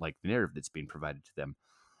don't like the narrative that's being provided to them.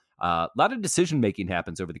 A lot of decision-making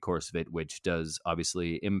happens over the course of it, which does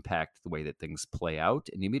obviously impact the way that things play out.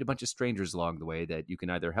 And you meet a bunch of strangers along the way that you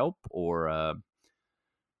can either help or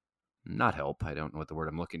not help. I don't know what the word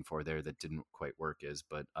I'm looking for there that didn't quite work is,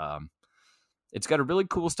 but it's got a really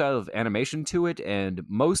cool style of animation to it, and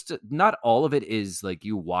not all of it is like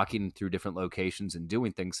you walking through different locations and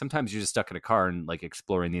doing things. Sometimes you're just stuck in a car and like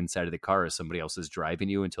exploring the inside of the car as somebody else is driving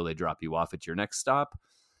you until they drop you off at your next stop.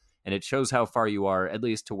 And it shows how far you are, at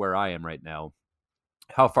least to where I am right now,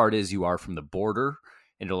 how far it is you are from the border.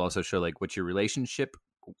 And it'll also show like what your relationship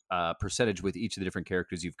percentage with each of the different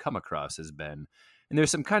characters you've come across has been. And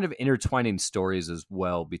there's some kind of intertwining stories as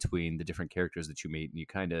well between the different characters that you meet, and you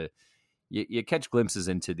kind of you catch glimpses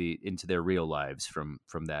into their real lives from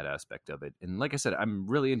that aspect of it. And like I said, I'm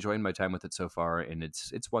really enjoying my time with it so far, and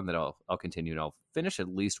it's one that I'll continue, and I'll finish at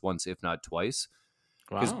least once, if not twice.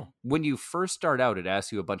 Because when you first start out, it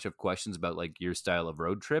asks you a bunch of questions about like your style of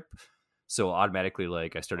road trip. So automatically,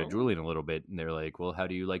 like, I started drooling a little bit, and they're like, well, how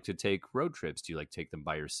do you like to take road trips? Do you like take them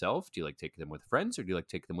by yourself? Do you like take them with friends, or do you like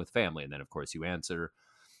take them with family? And then, of course, you answer.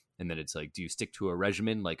 And then it's like, do you stick to a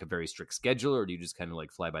regimen, like a very strict schedule, or do you just kind of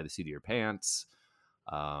like fly by the seat of your pants?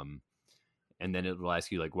 And and then it will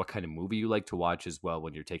ask you like what kind of movie you like to watch as well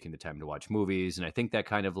when you're taking the time to watch movies. And I think that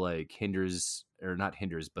kind of like hinders, or not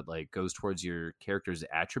hinders, but like goes towards your character's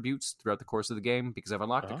attributes throughout the course of the game, because I've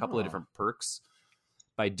unlocked a couple of different perks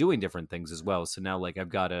by doing different things as well. So now like I've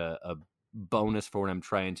got a bonus for when I'm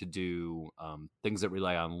trying to do things that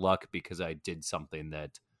rely on luck, because I did something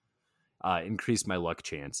that increased my luck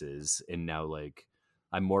chances. And now like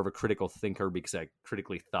I'm more of a critical thinker because I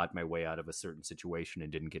critically thought my way out of a certain situation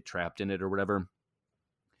and didn't get trapped in it or whatever.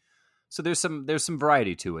 So there's some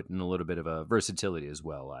variety to it and a little bit of a versatility as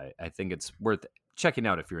well. I think it's worth checking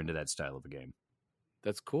out if you're into that style of a game.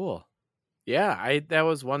 That's cool. Yeah, that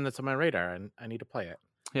was one that's on my radar, and I need to play it.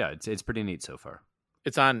 Yeah, it's pretty neat so far.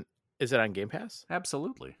 Is it on Game Pass?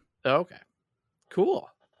 Absolutely. Oh, okay. Cool.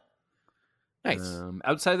 Nice.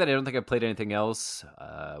 Outside of that, I don't think I've played anything else,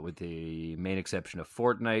 with the main exception of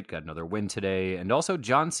Fortnite. Got another win today. And also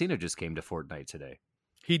John Cena just came to Fortnite today.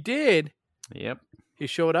 He did. Yep. He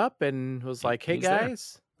showed up and was like, hey, He's there.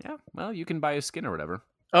 guys. Yeah, well, you can buy a skin or whatever.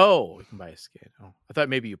 Oh, we can buy a skin. Oh, I thought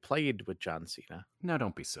maybe you played with John Cena. No,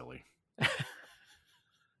 don't be silly.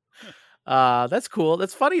 That's cool.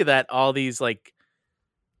 That's funny that all these like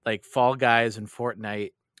Fall Guys and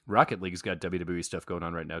Fortnite. Rocket League's got WWE stuff going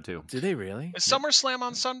on right now, too. Do they really? Is SummerSlam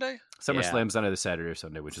on Sunday? SummerSlam's on either Saturday or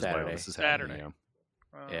Sunday, which is why all this is happening. Saturday.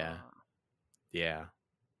 Yeah. Yeah.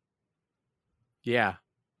 Yeah.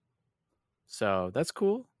 So that's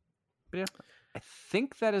cool. But yeah, I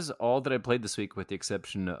think that is all that I played this week, with the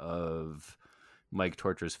exception of Mike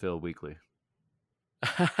Tortures Phil Weekly.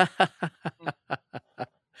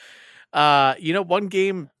 One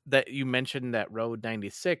game that you mentioned, that Road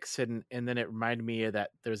 96, and then it reminded me of that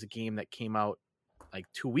there's a game that came out like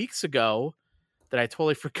 2 weeks ago that I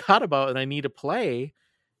totally forgot about and I need to play,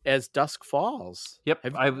 as Dusk Falls.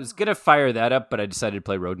 Yep, I was gonna fire that up, but I decided to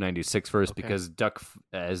play Road 96 first, Okay. because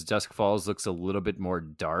Dusk Falls looks a little bit more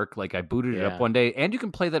dark. Like I booted it Yeah. up one day, and you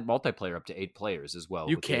can play that multiplayer up to 8 players as well.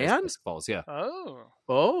 You with can? Dusk Falls, yeah.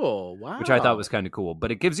 Oh, wow. Which I thought was kind of cool.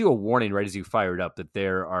 But it gives you a warning right as you fire it up that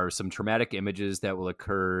there are some traumatic images that will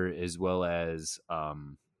occur, as well as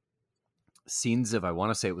scenes of, I want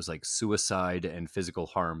to say it was like suicide and physical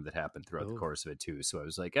harm that happened throughout the course of it too. So I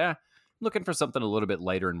was like, looking for something a little bit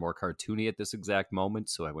lighter and more cartoony at this exact moment.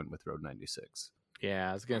 So I went with Road 96.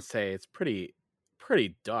 Yeah, I was gonna say it's pretty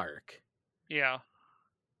dark. Yeah.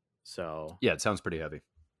 So Yeah, it sounds pretty heavy.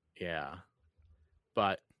 yeah,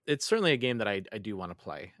 but it's certainly a game that I do want to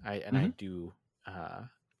play. I do,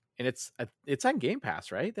 and it's on Game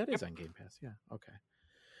Pass, right? That is on Game Pass. Yeah. Okay.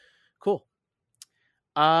 Cool.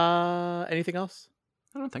 Anything else?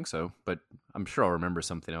 I don't think so, but I'm sure I'll remember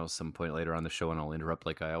something else some point later on the show, and I'll interrupt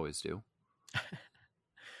like I always do.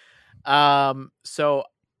 So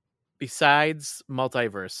besides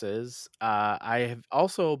Multiverses, I have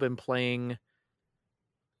also been playing.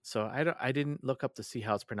 So I didn't look up to see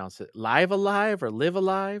how it's pronounced. Live Alive or Live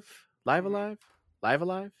Alive? Live Alive? Live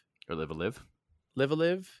Alive? Or Live a Live. Live a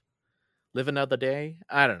Live? Live Another Day?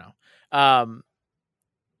 I don't know.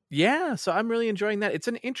 Yeah, so I'm really enjoying that. It's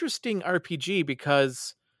an interesting RPG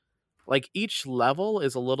because like each level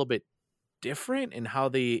is a little bit different in how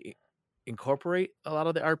they incorporate a lot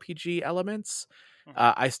of the RPG elements.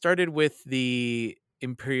 I started with the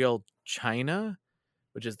Imperial China,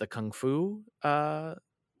 which is the Kung Fu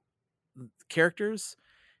characters,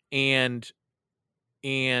 and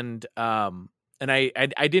I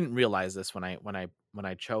didn't realize this when I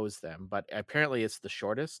chose them, but apparently it's the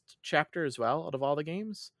shortest chapter as well out of all the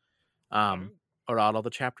games, or out all the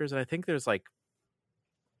chapters, and I think there's like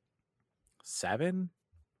 7,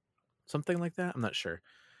 something like that. I'm not sure.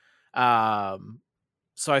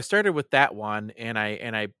 So I started with that one, and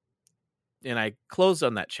I closed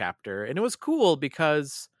on that chapter, and it was cool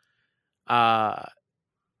because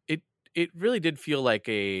it really did feel like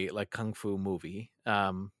a kung fu movie.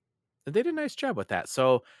 And they did a nice job with that.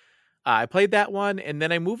 So I played that one, and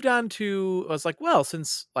then I moved on to, I was like, well,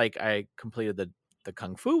 since like I completed the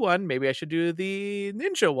kung fu one, maybe I should do the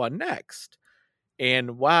ninja one next.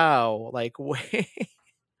 And wow, like way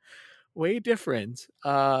different.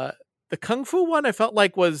 The kung fu one I felt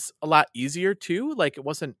like was a lot easier too. Like it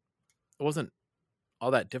wasn't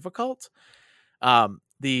all that difficult.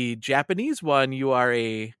 The Japanese one, you are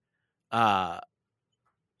a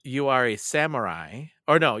samurai,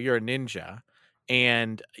 or no, you're a ninja,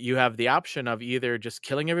 and you have the option of either just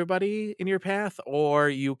killing everybody in your path, or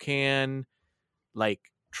you can like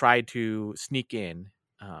try to sneak in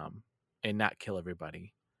and not kill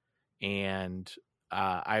everybody. And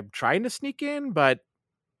I'm trying to sneak in, but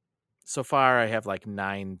so far I have like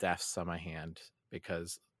 9 deaths on my hand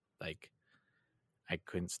because like I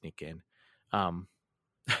couldn't sneak in.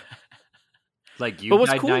 Like But you've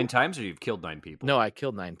what's died cool- 9 times, or you've killed 9 people? No, I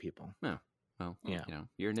killed 9 people. Well, Yeah.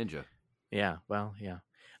 you're a ninja. Yeah, well, yeah.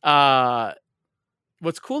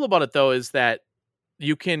 What's cool about it though is that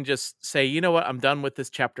you can just say, you know what, I'm done with this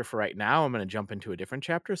chapter for right now. I'm going to jump into a different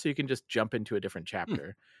chapter. So you can just jump into a different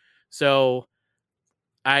chapter. So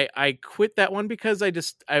I quit that one because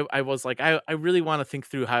I was like, I really want to think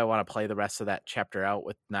through how I want to play the rest of that chapter out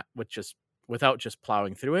without just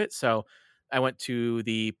plowing through it. So I went to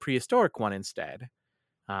the prehistoric one instead.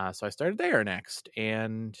 So I started there next,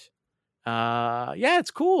 and yeah,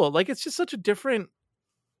 it's cool. Like, it's just such a different,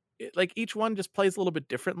 like, each one just plays a little bit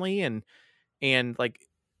differently, and like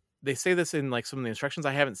they say this in like some of the instructions.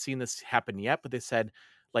 I haven't seen this happen yet, but they said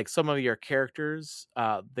like some of your characters,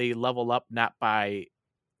 they level up not by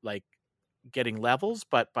like getting levels,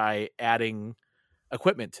 but by adding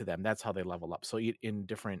equipment to them. That's how they level up. So in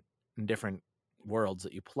different worlds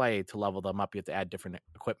that you play, to level them up, you have to add different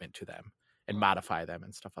equipment to them and modify them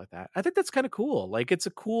and stuff like that. I think that's kind of cool. Like, it's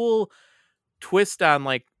a cool twist on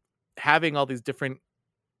like having all these different,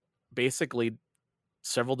 basically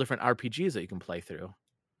several different RPGs that you can play through.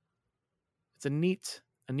 It's a neat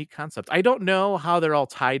concept. I don't know how they're all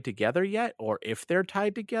tied together yet, or if they're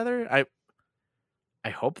tied together. I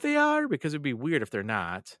hope they are, because it'd be weird if they're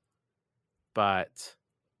not. But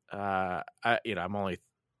I'm only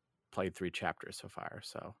played 3 chapters so far,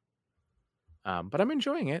 so but I'm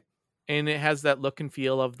enjoying it, and it has that look and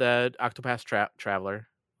feel of the Octopath Traveler,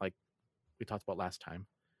 like we talked about last time.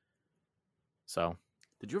 So,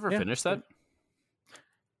 Did you ever Yeah. finish that?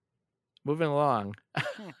 moving along.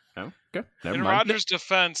 No. Okay. Never In mind. Roger's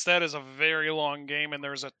defense, that is a very long game, and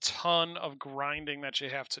there's a ton of grinding that you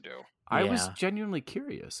have to do. I was Yeah. genuinely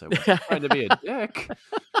curious. I wasn't trying to be a dick.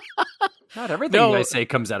 Not everything No. I say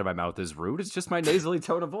comes out of my mouth is rude. It's just my nasally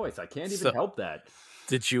tone of voice. I can't even So- help that.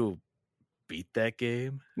 Did you beat that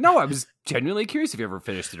game? No, I was genuinely curious if you ever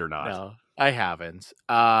finished it or not. No, I haven't.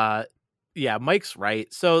 Yeah, Mike's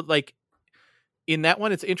right. So like in that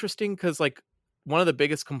one, it's interesting because like one of the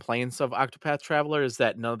biggest complaints of Octopath Traveler is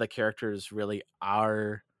that none of the characters really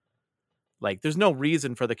are like, there's no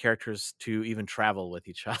reason for the characters to even travel with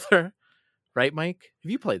each other. Right, Mike? Have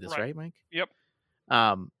you played this, right, Mike? Yep.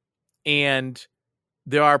 And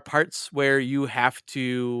there are parts where you have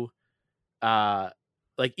to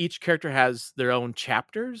like each character has their own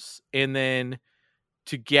chapters, and then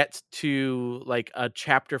to get to like a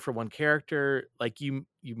chapter for one character, like you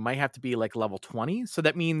might have to be like level 20. So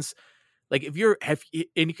that means like and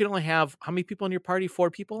you can only have how many people in your party? 4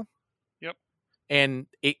 people. Yep. And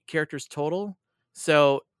 8 characters total.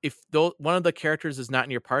 So if one of the characters is not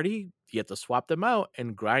in your party, you have to swap them out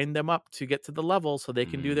and grind them up to get to the level so they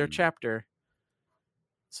can do their chapter.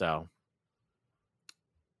 So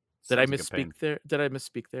did I Sounds like a pain. misspeak there? Did I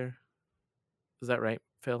misspeak there? Is that right,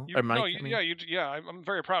 Phil? Or Mike? I mean? I'm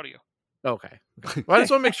very proud of you. Okay. Well, I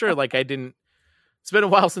just want to make sure, like, I didn't. It's been a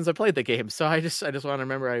while since I played the game, so I just want to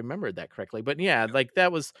remember I remembered that correctly. But yeah, like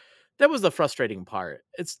that was the frustrating part.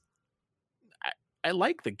 I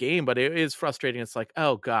like the game, but it is frustrating. It's like,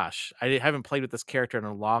 oh gosh, I haven't played with this character in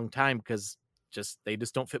a long time because they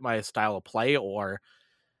just don't fit my style of play, or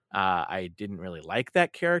I didn't really like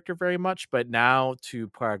that character very much. But now to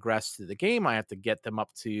progress through the game, I have to get them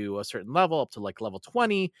up to a certain level, up to like level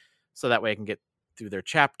 20, so that way I can get through their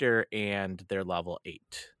chapter and they're level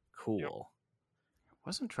 8. Cool. Yep. I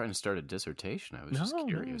wasn't trying to start a dissertation. I was just No,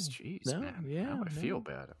 curious. no. Jeez, No, man. yeah, Now I no. feel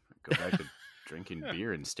bad. I go back to drinking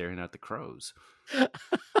beer and staring at the crows.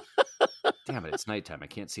 Damn it, it's nighttime. I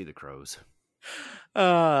can't see the crows.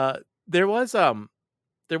 There was a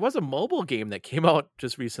mobile game that came out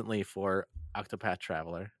just recently for Octopath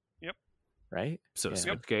Traveler. Yep. Right? So, Yeah.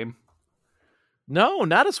 Switch game? No,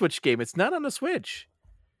 not a Switch game. It's not on the Switch.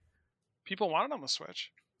 People want it on the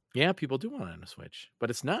Switch. Yeah, people do want it on the Switch, but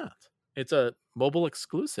it's not. It's a mobile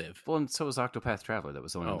exclusive. Well, and so was Octopath Traveler. That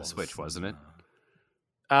was only on the Switch, wasn't it?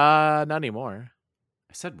 Not anymore.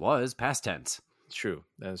 I said was, past tense. True.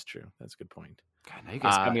 That is true. That's a good point. God, now you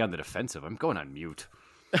guys got me on the defensive. I'm going on mute.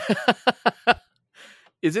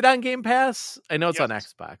 Is it on Game Pass? I know it's on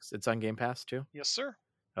Yes. Xbox. It's on Game Pass too? Yes, sir.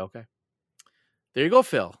 Okay. There you go,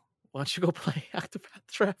 Phil. Why don't you go play Octopath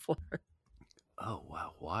Traveler? Oh,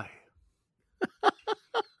 wow. Why?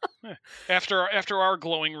 After our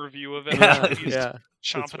glowing review of it, Yeah, he's Yeah.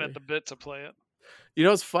 chomping right. at the bit to play it. You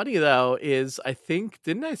know what's funny though is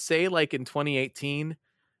didn't I say like in 2018,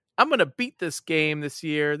 I'm gonna beat this game this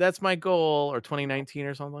year. That's my goal, or 2019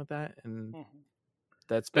 or something like that. And Mhm.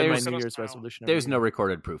 that's been There's- my New There's Year's no- resolution. every There's no year.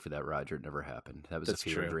 recorded proof of that, Roger. It never happened. That was That's a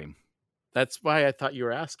fever true. dream. That's why I thought you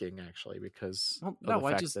were asking, actually, because Well, of no, the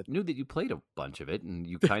I fact just that knew that you played a bunch of it, and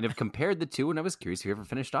you kind of compared the two, and I was curious if you ever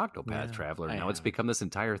finished Octopath Yeah, Traveler. I Now it's have. become this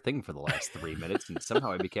entire thing for the last 3 minutes, and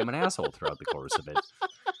somehow I became an asshole throughout the course of it.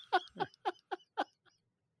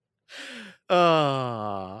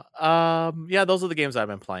 Yeah, those are the games I've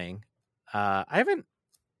been playing. I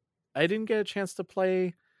didn't get a chance to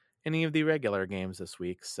play any of the regular games this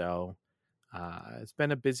week, so it's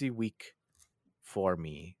been a busy week for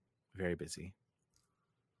me. Very busy.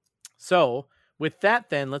 So with that,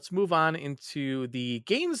 then let's move on into the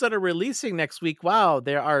games that are releasing next week. Wow,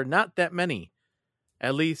 there are not that many,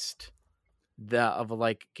 at least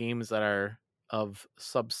games that are of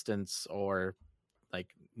substance or like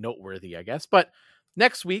noteworthy, I guess. But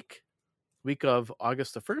next week of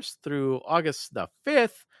August the 1st through August the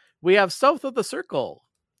 5th, we have South of the Circle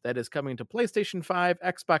that is coming to PlayStation 5,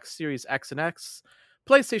 Xbox Series X and X,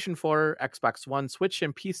 PlayStation 4, Xbox One, Switch,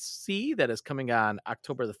 and PC that is coming on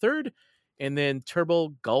October the 3rd, and then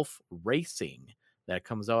Turbo Golf Racing that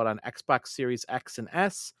comes out on Xbox Series X and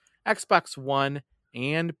S, Xbox One,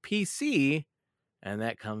 and PC, and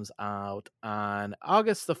that comes out on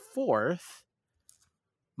August the 4th.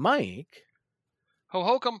 Mike? Ho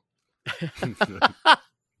hokum.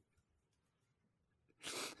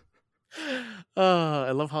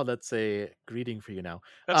 I love how that's a greeting for you now.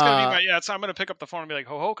 That's gonna be my I'm gonna pick up the phone and be like,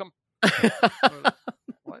 ho hokum.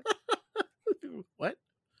 What? What?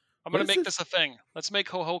 I'm gonna What is make this a thing. Let's make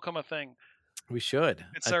ho hokum a thing. We should.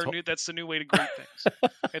 That's the new way to greet things.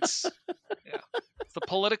 It's the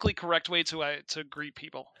politically correct way to greet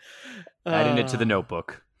people. Adding it to the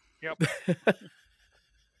notebook. Yep.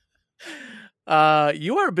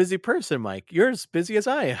 You are a busy person, Mike. You're as busy as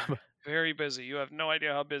I am. Very busy. You have no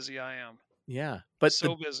idea how busy I am. Yeah, but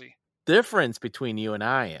So busy. Difference between you and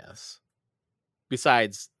I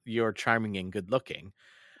besides you're charming and good looking,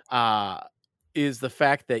 is the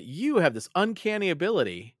fact that you have this uncanny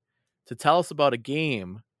ability to tell us about a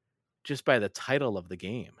game just by the title of the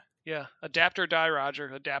game. Yeah. Adapt or die, Roger.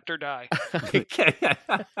 Adapt or die.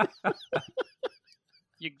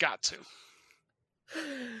 You got to.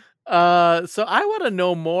 So I want to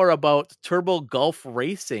know more about Turbo Golf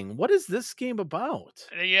Racing. What is this game about?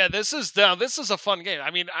 Yeah, this is a fun game.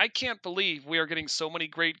 I mean, I can't believe we are getting so many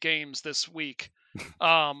great games this week.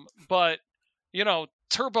 But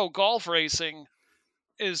Turbo Golf Racing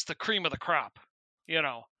is the cream of the crop.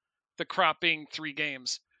 The crop being 3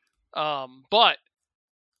 games. But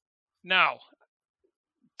now,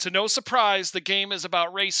 to no surprise, the game is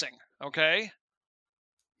about racing. Okay.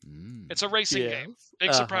 It's a racing game.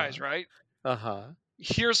 Big surprise, right?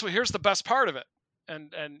 Here's the best part of it,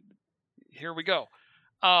 and here we go.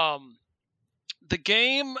 The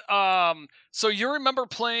game. So you remember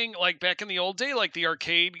playing like back in the old day, like the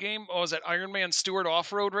arcade game? Oh, was that Iron Man Stewart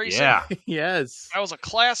Off-Road Racing? Yeah. Yes. That was a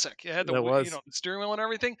classic. It had the was. the steering wheel and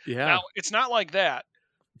everything. Yeah. Now it's not like that.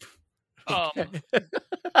 But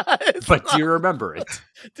do you remember it?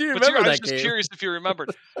 Do you But remember I that was just game? curious if you remembered.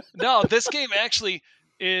 No, this game actually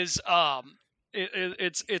is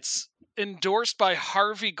it's endorsed by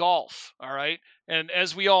Harvey Golf. All right, and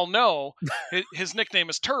as we all know, his nickname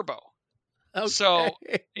is Turbo. Okay. So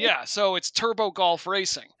yeah, so it's Turbo Golf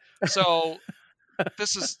Racing. So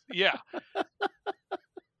this is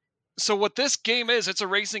So what this game is, it's a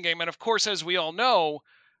racing game, and of course, as we all know,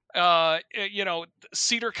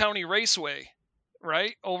 Cedar County Raceway,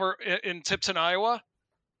 right over in Tipton, Iowa.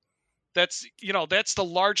 That's the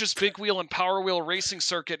largest big wheel and power wheel racing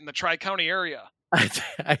circuit in the Tri-County area.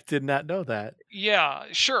 I did not know that. Yeah,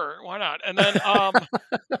 sure, why not? And then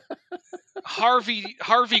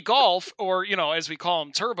Harvey Golf, or as we call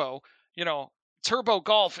him, Turbo. Turbo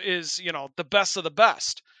Golf is the best of the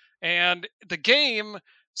best, and the game.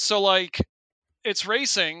 So like, it's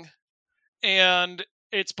racing, and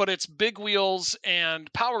it's big wheels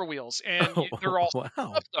and power wheels, and they're all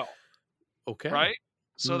up though. Okay. Right.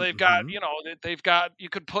 So they've got, you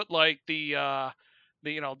could put like the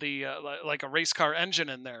like a race car engine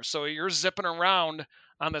in there. So you're zipping around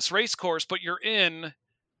on this race course, but you're in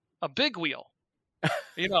a big wheel, at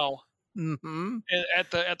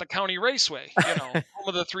the county raceway, home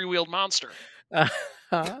of the 3-wheeled monster.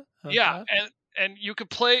 Yeah. And you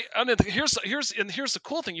could play, here's the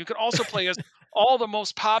cool thing. You could also play as all the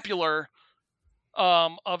most popular,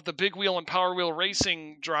 of the big wheel and power wheel race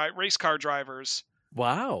car drivers.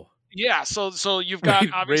 Wow. Yeah, so you've got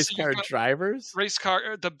obviously drivers,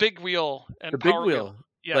 the big wheel and the power big wheel.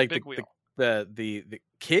 Yeah, like big wheel. The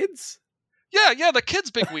kids. Yeah, the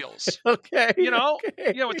kids' big wheels. Okay.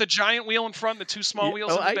 Okay. Yeah, with the giant wheel in front, and the 2 small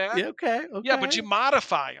wheels in the back. Yeah, okay. Yeah, but you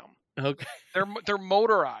modify them. Okay. They're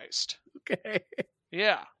motorized. Okay.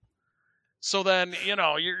 Yeah. So then,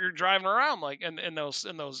 you're driving around like in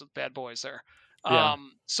those bad boys there. Yeah.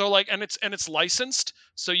 So like, and it's licensed.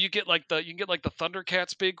 So you can get like the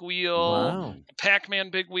Thundercats big wheel, Wow. Pac-Man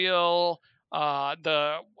big wheel,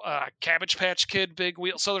 the Cabbage Patch Kid big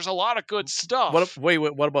wheel. So there's a lot of good stuff.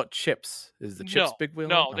 What about chips? Is the chips big wheel?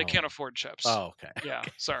 No, they can't afford chips. Oh, okay. Yeah,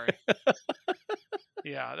 sorry.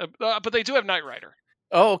 Yeah, but they do have Knight Rider.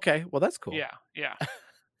 Oh, okay. Well, that's cool. Yeah.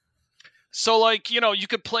 So like, you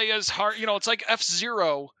could play as hard, it's like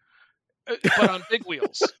F-Zero, but on big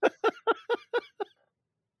wheels.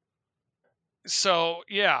 So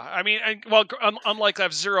yeah, I mean, unlike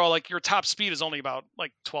F-Zero, like your top speed is only about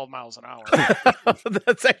like 12 miles an hour.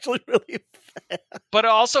 That's actually really fast. But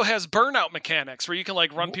it also has burnout mechanics where you can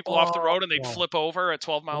like run people off the road and they'd flip over at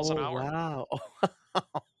 12 miles an hour. Wow.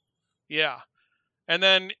 Yeah. And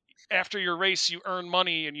then after your race, you earn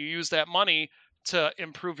money and you use that money to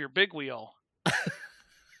improve your big wheel.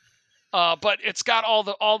 But it's got all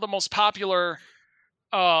the most popular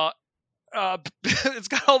it's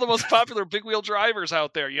got all the most popular big wheel drivers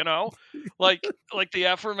out there, like the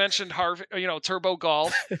aforementioned Turbo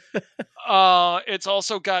Golf. It's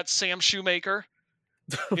also got Sam Shoemaker.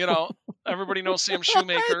 Everybody knows Sam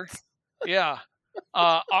Shoemaker. Yeah.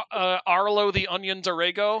 Arlo the Onion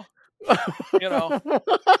Dorego.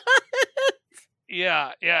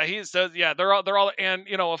 Yeah, they're all, and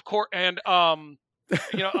of course, and and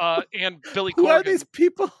Billy Corgan. Who are these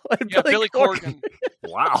people? Yeah, Billy Corgan.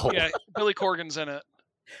 Wow. Yeah, Billy Corgan's in it.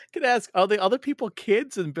 Can I ask, are the other people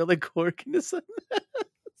kids and Billy Corgan is in this?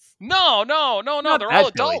 No, they're all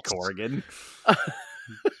adults. Billy Corgan.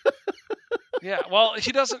 Yeah, well,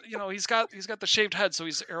 he doesn't. He's got the shaved head, so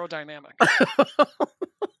he's aerodynamic.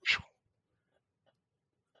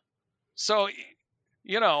 So,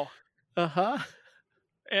 Uh-huh.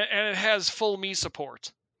 and it has full me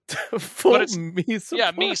support. Full But it's- me support?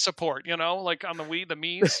 Yeah, me support. Like on the Wii, the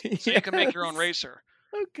Mii's, so you can make your own racer.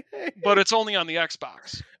 Okay. But it's only on the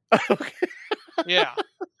Xbox. Okay. Yeah.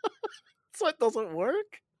 So it doesn't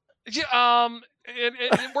work? Yeah,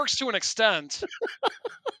 it works to an extent,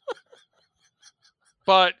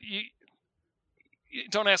 but you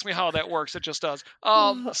don't ask me how that works. It just does.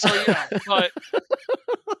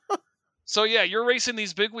 So yeah, you're racing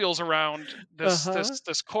these big wheels around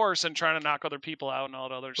this course and trying to knock other people out and all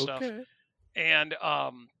that other stuff. Okay. And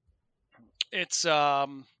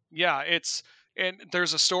and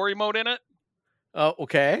there's a story mode in it. Oh,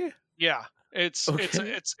 okay. Yeah, it's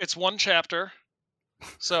Okay. it's one chapter,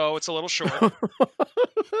 so it's a little short.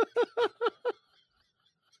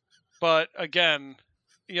 But again,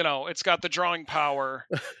 it's got the drawing power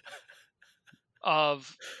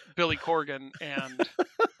of Billy Corgan and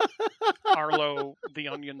Arlo the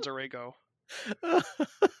Onion Dorego.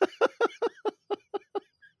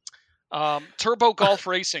 Turbo Golf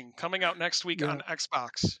Racing coming out next week on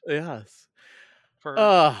Xbox. Yes. For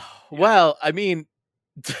Well, I mean,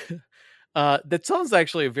 that sounds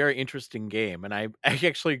actually a very interesting game, and I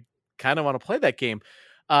actually kind of want to play that game.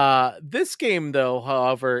 This game, though,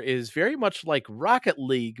 however, is very much like Rocket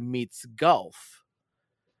League meets golf.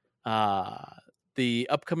 The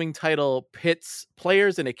upcoming title pits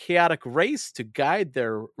players in a chaotic race to guide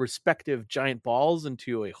their respective giant balls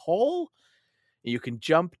into a hole. You can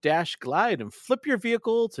jump, dash, glide, and flip your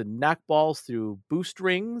vehicle to knock balls through boost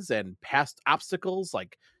rings and past obstacles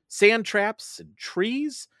like sand traps and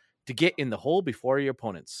trees to get in the hole before your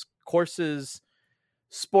opponents. Courses,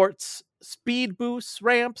 sports, speed boosts,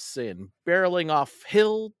 ramps, and barreling off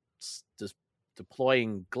hills, just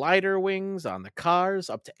deploying glider wings on the cars.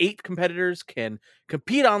 Up to 8 competitors can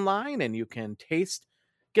compete online, and you can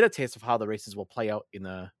get a taste of how the races will play out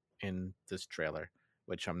in this trailer,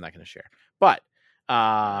 which I'm not going to share. But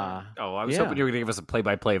I was hoping you were going to give us a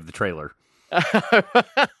play-by-play of the trailer.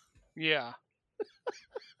 yeah.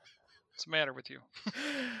 What's the matter with you?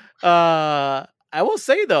 I will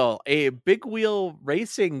say, though, a big wheel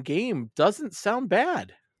racing game doesn't sound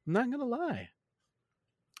bad. I'm not going to lie.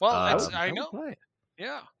 Well, I know. Play it.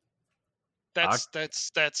 Yeah. That's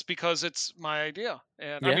because it's my idea.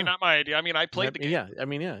 And I Yeah. mean, not my idea. I mean, I played the game. Yeah, I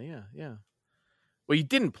mean, yeah. Well, you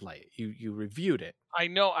didn't play it. You reviewed it. I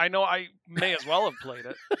know. I may as well have played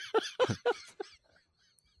it.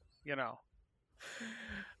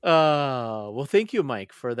 Well, thank you,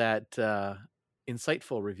 Mike, for that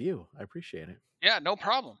insightful review. I appreciate it. Yeah, no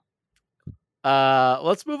problem.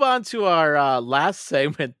 Let's move on to our last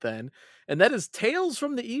segment then, and that is Tales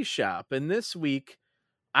from the eShop. And this week,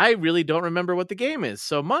 I really don't remember what the game is.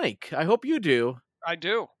 So, Mike, I hope you do. I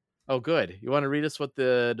do. Oh, good. You want to read us what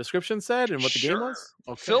the description said and what the game was?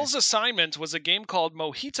 Okay. Phil's assignment was a game called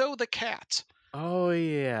Mojito the Cat. Oh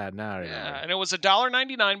yeah, now I remember. Yeah, and it was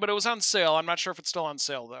 $1.99, but it was on sale. I'm not sure if it's still on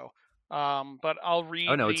sale though. But I'll read.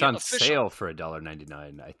 Oh no, it's the on official... sale for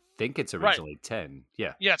 $1.99. I think it's originally $10.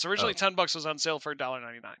 Yeah. Yeah, it's originally $10. Was on sale for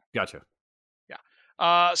 $1.99. Gotcha.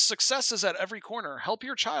 Success is at every corner. Help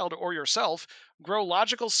your child or yourself grow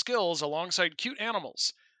logical skills alongside cute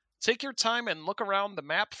animals. Take your time and look around the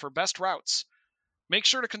map for best routes. Make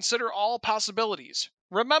sure to consider all possibilities.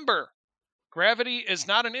 Remember, gravity is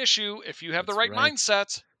not an issue if you have the That's right right.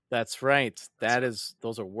 mindset. That's right.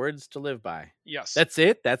 Those are words to live by. Yes. That's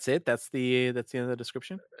it. That's the end of the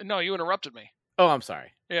description. No, you interrupted me. Oh, I'm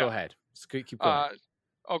sorry. Yeah. Go ahead. Just keep going.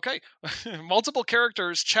 Okay. Multiple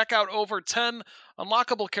characters. Check out over 10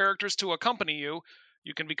 unlockable characters to accompany you.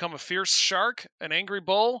 You can become a fierce shark, an angry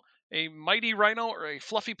bull, a mighty rhino, or a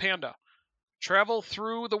fluffy panda. Travel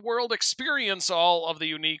through the world, experience all of the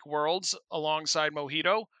unique worlds alongside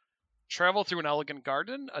Mojito. Travel through an elegant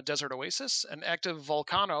garden, a desert oasis, an active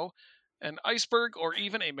volcano, an iceberg, or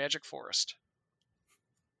even a magic forest.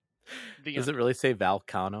 Does it really say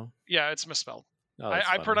Valcano? Yeah, it's misspelled. Oh,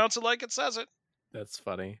 I pronounce it like it says it. That's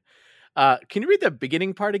funny. Can you read the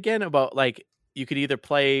beginning part again about like you could either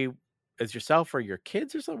play as yourself or your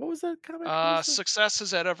kids or something? What was that comment? Success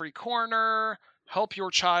is at every corner. Help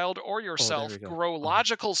your child or yourself grow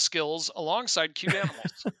logical skills alongside cute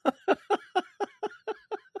animals.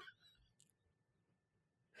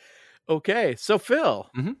 Okay, so Phil,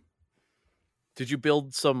 Mhm. did you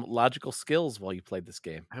build some logical skills while you played this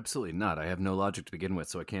game? Absolutely not. I have no logic to begin with,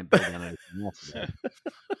 so I can't build on anything else.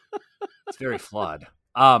 It's very flawed.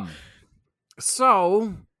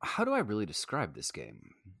 So how do I really describe this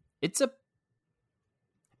game?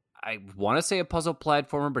 I want to say a puzzle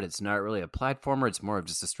platformer, but it's not really a platformer. It's more of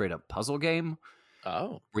just a straight up puzzle game.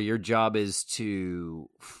 Oh. Where your job is to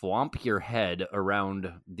thwomp your head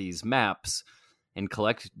around these maps and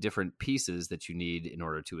collect different pieces that you need in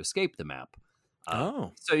order to escape the map.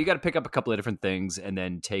 So you got to pick up a couple of different things and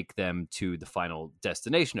then take them to the final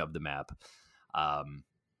destination of the map.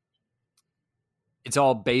 It's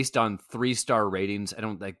all based on 3-star ratings. I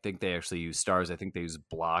don't think they actually use stars. I think they use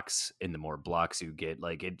blocks, and the more blocks you get,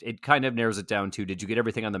 like it kind of narrows it down to, did you get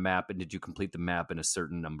everything on the map, and did you complete the map in a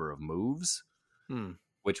certain number of moves?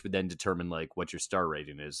 Which would then determine like what your star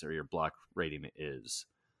rating is or your block rating is.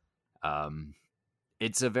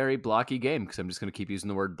 It's a very blocky game, because I'm just going to keep using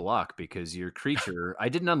the word block, because your creature, I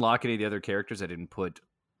didn't unlock any of the other characters. I didn't put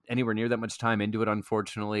anywhere near that much time into it,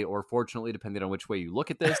 unfortunately, or fortunately, depending on which way you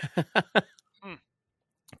look at this.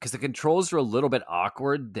 Because the controls are a little bit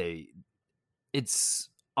awkward. It's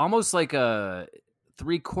almost like a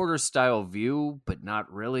 3/4 style view, but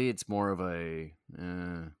not really. It's more of a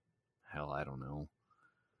I don't know.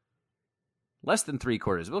 Less than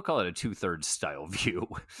 3/4. We'll call it a 2/3 style view.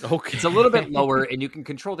 Okay. It's a little bit lower, and you can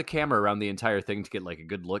control the camera around the entire thing to get like a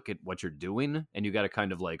good look at what you're doing. And you got to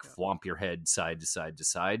kind of like thwomp your head side to side to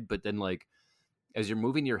side. But then like, as you're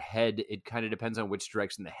moving your head, it kind of depends on which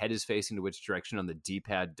direction the head is facing to which direction on the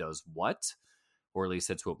D-pad does what. Or at least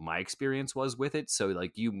that's what my experience was with it. So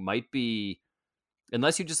like you might be,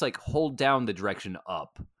 unless you just like hold down the direction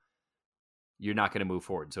up, you're not going to move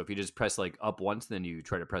forward. So if you just press like up once, then you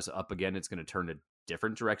try to press up again, it's going to turn a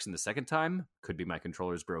different direction the second time. Could be my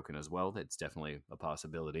controller's broken as well. That's definitely a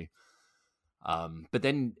possibility. But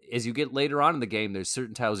then as you get later on in the game, there's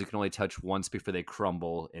certain tiles you can only touch once before they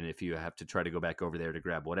crumble. And if you have to try to go back over there to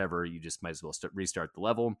grab whatever, you just might as well restart the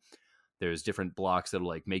level. There's different blocks that'll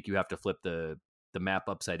like make you have to flip the map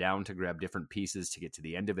upside down to grab different pieces to get to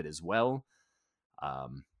the end of it as well.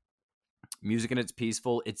 Music in it's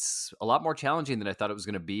peaceful. It's a lot more challenging than I thought it was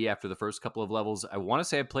going to be after the first couple of levels. I want to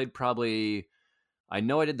say I played I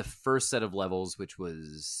know I did the first set of levels, which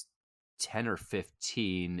was 10 or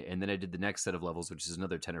 15, and then I did the next set of levels, which is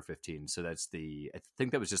another 10 or 15. So I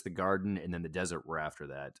think that was just the garden, and then the desert were after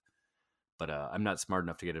that. But I'm not smart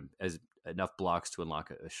enough to get enough blocks to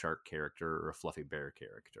unlock a shark character or a fluffy bear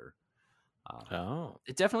character.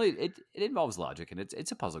 It definitely it involves logic, and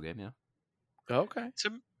it's a puzzle game, yeah. Okay.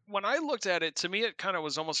 When I looked at it, to me, it kind of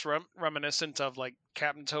was almost reminiscent of like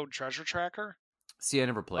Captain Toad Treasure Tracker. See, I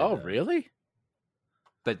never played. Oh, that. Really?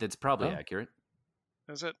 But that's probably accurate.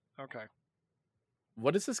 Is it? Okay.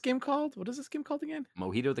 What is this game called? What is this game called again?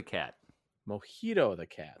 Mojito the Cat. Mojito the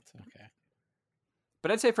Cat. Okay.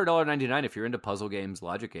 But I'd say for $1.99, if you're into puzzle games,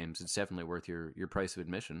 logic games, it's definitely worth your price of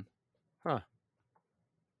admission. Huh.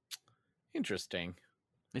 Interesting.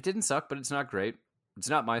 It didn't suck, but it's not great. It's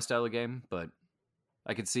not my style of game, but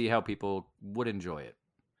I could see how people would enjoy it.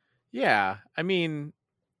 Yeah, I mean,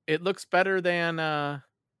 it looks better than that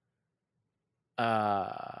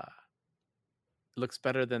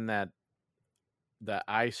the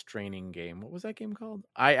eye straining game. What was that game called?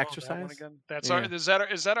 Eye Oh, Exercise. that one again. That's Yeah. is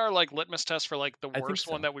that our like litmus test for like the I think worst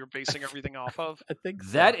one so. that we were basing everything off of? I think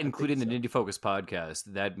so. That, I think including the so. Indie Focus podcast,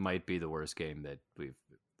 that might be the worst game that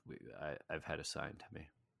I've had assigned to me.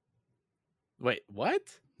 Wait, what?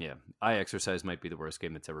 Yeah, I Exercise might be the worst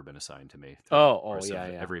game that's ever been assigned to me.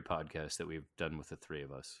 Yeah. Every podcast that we've done with the three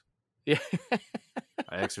of us. Yeah.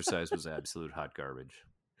 I Exercise was absolute hot garbage.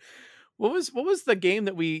 What was the game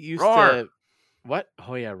that we used Roar. to? What?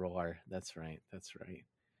 Oh yeah, Roar. That's right.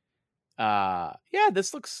 Yeah.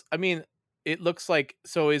 This looks. I mean, it looks like.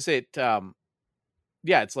 So is it? Yeah,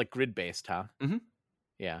 it's like grid based, huh? Mhm.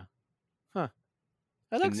 Yeah. Huh.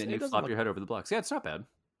 That And looks. then It you doesn't flop look- your head over the blocks. Yeah, it's not bad.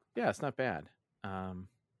 Yeah, it's not bad.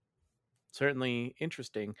 Certainly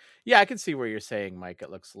interesting. Yeah, I can see where you're saying, Mike. It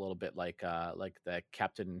looks a little bit like the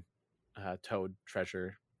Captain Toad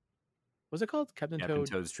treasure. What's it called? Captain Toad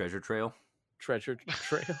Toad's Treasure Trail. treasure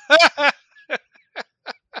trail.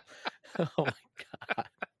 Oh my god!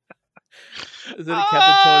 Is it a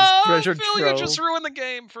Captain Toad's treasure Phil, trove? you just ruined the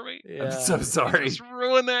game for me. Yeah. I'm so sorry. You just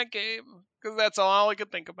ruined that game because that's all I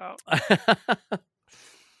could think about.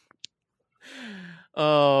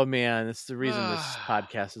 Oh man, it's the reason this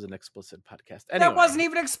podcast is an explicit podcast. Anyway. That wasn't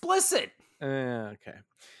even explicit. Okay.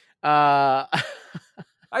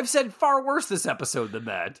 I've said far worse this episode than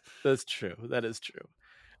that. That's true. That is true.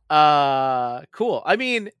 Cool. I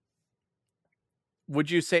mean, would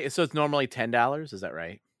you say so? It's normally $10. Is that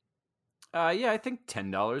right? Yeah, I think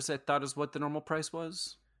 $10. I thought is what the normal price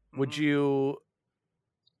was. Would you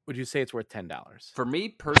say it's worth $10? For me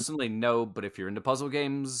personally, no. But if you're into puzzle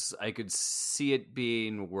games, I could see it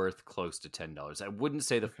being worth close to $10. I wouldn't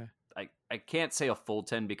say Okay. I can't say a full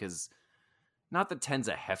 10 because not that 10's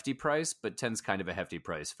a hefty price, but 10's kind of a hefty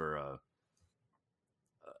price for a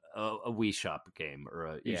Wii Shop game or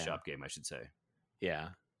a Yeah. eShop game, I should say. Yeah.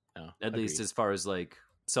 No. At least agreed. as far as like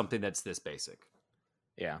something that's this basic.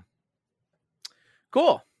 Yeah.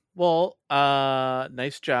 Cool. Well,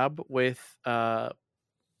 nice job with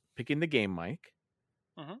picking the game, Mike.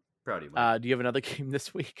 Proud of you, Mike. Do you have another game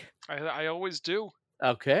this week? I always do.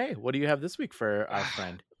 Okay. What do you have this week for our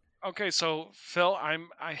friend? Okay, so Phil,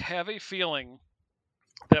 I have a feeling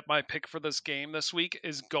that my pick for this game this week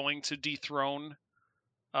is going to dethrone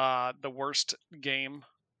the worst game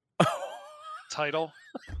title.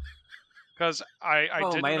 Because I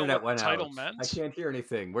didn't my know internet what the went title out. meant. I can't hear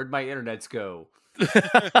anything. Where'd my internets go?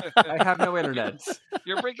 I have no internet.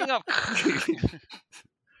 You're breaking up.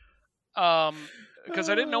 Because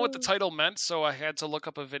I didn't know what the title meant, so I had to look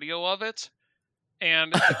up a video of it,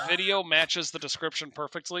 and the video matches the description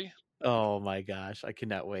perfectly. Oh my gosh, I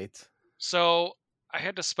cannot wait. So I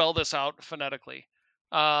had to spell this out phonetically.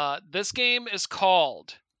 This game is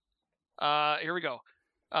called. Here we go.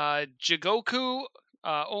 Jigoku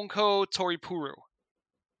Onko Toripuru.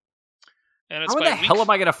 And it's How by the hell am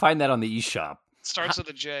I going to find that on the eShop? Starts with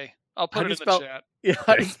a J. I'll How put do it you in the spell- chat. Yeah,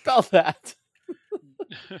 how do you spell that?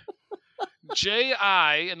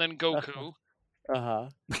 J-I and then Goku. Uh-huh.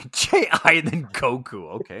 J-I and then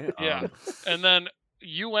Goku. Okay. Yeah. And then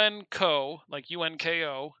UNKO, like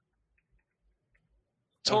UNKO.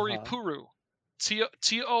 Toripuru.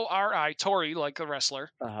 T-O-R-I, Tori, like the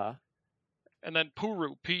wrestler. Uh-huh. And then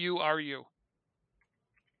Puru, P-U-R-U.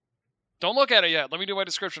 Don't look at it yet. Let me do my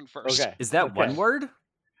description first. Okay. Is that Okay. one word?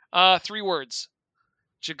 3 words.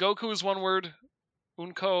 Jigoku is 1 word.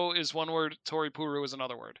 Unko is 1 word. Toripuru is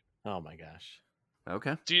another word. Oh my gosh.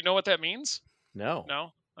 Okay. Do you know what that means? No.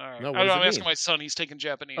 No? All right. No, what I don't know, does I'm it asking mean? my son. He's taking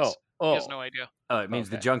Japanese. Oh. He has no idea. Oh, it means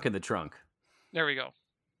the Okay. junk in the trunk. There we go.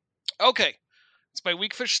 Okay. It's by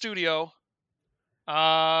Weakfish Studio.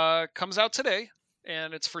 Comes out today,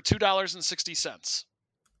 and it's for $2.60.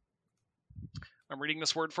 I'm reading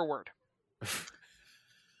this word for word.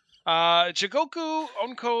 Jigoku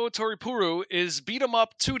Onko Toripuru is beat 'em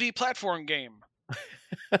up 2D platform game.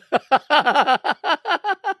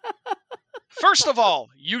 First of all,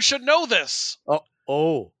 you should know this.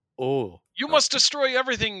 Oh. You must destroy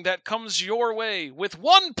everything that comes your way with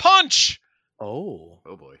 1 punch. Oh.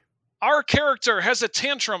 Oh boy. Our character has a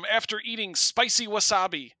tantrum after eating spicy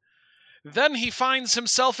wasabi. Then he finds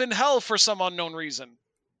himself in hell for some unknown reason.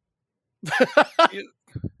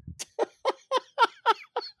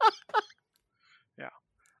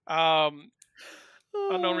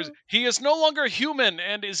 Unknown reason. He is no longer human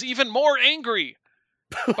and is even more angry.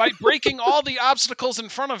 By breaking all the obstacles in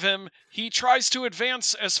front of him, he tries to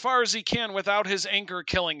advance as far as he can without his anger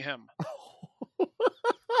killing him. What?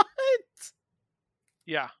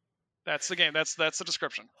 Yeah, that's the game. That's the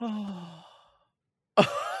description.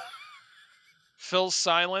 Phil's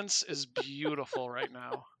silence is beautiful right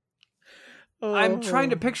now. I'm trying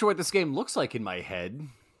to picture what this game looks like in my head.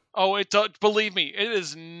 Oh, it does. Believe me, it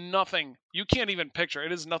is nothing. You can't even picture.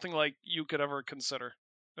 It is nothing like you could ever consider.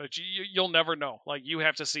 You'll never know. Like, you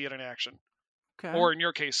have to see it in action, Okay. or in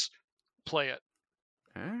your case, play it.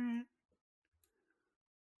 All right.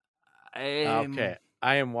 Okay,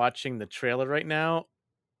 I am watching the trailer right now.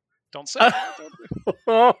 Don't say it.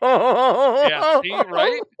 Yeah, see,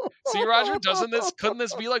 right? See, Roger, couldn't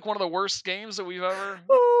this be like one of the worst games that we've ever...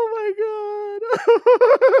 Oh my god.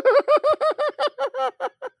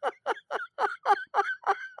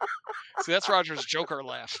 See, that's Roger's Joker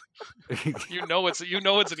laugh. You know it's an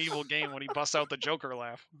evil game when he busts out the Joker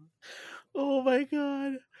laugh. Oh my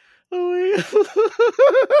god. Oh my god.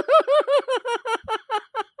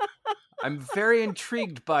 I'm very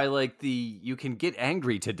intrigued by you can get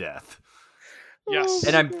angry to death. Yes.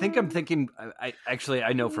 And I'm thinking I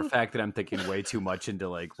know for a fact that I'm thinking way too much into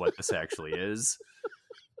what this actually is.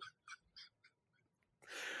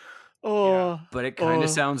 Oh, But it kind of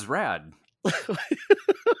sounds rad.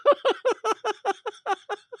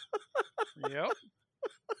 Yep.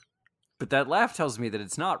 But that laugh tells me that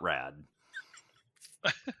it's not rad.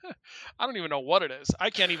 I don't even know what it is. I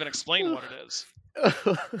can't even explain what it is.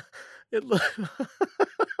 it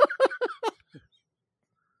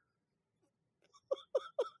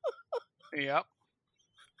Yep.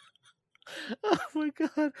 Oh my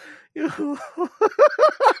god.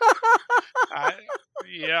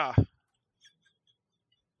 Yeah.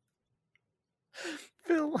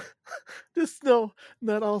 Phil, just know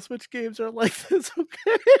not all Switch games are like this,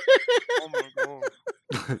 okay? Oh my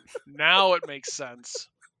god. Now it makes sense.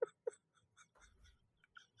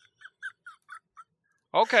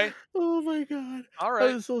 Okay. Oh my god. All right.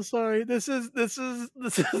 I'm so sorry. This is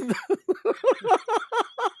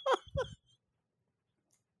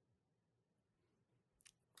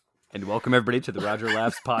And welcome everybody to the Roger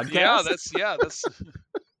Laughs podcast. Yeah, that's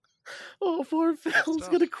Oh, poor Phil's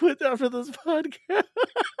stuff. gonna quit after this podcast.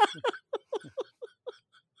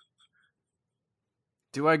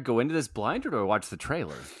 Do I go into this blind or do I watch the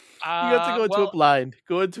trailer? You have to go into it blind.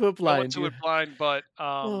 Go into it blind. Go into it blind, but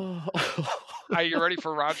Oh. are you ready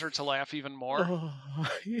for Roger to laugh even more? Oh,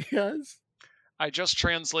 yes. I just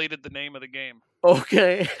translated the name of the game.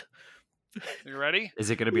 Okay. You ready? Is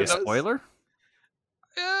it going to be a Yes. spoiler?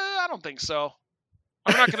 I don't think so.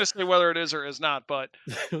 I'm not going to say whether it is or is not, but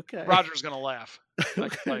Okay. Roger's going to laugh. I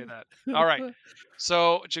can tell you that. All right.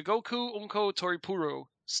 So, Jigoku Unko Toripuru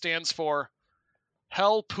stands for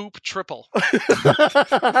Hell Poop Triple.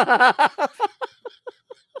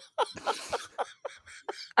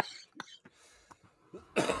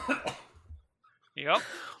 Yep.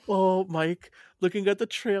 Oh, Mike, looking at the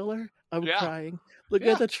trailer, I'm Yeah. crying. Looking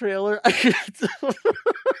Yeah. at the trailer,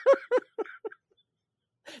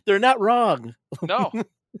 they're not wrong. No,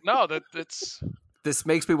 that's This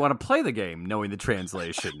makes me want to play the game, knowing the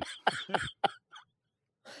translation.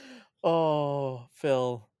 Oh,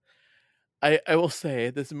 Phil, I will say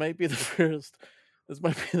this might be the first. This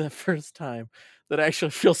might be the first time that I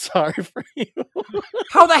actually feel sorry for you.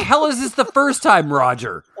 How the hell is this the first time,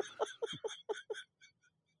 Roger?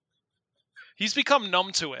 he's become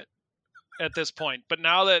numb to it at this point. But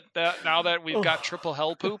now that we've got triple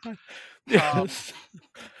hell poop, Yes.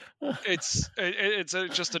 it's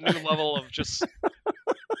just a new level of just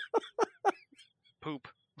poop.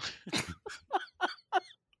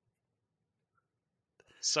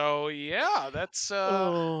 So yeah, that's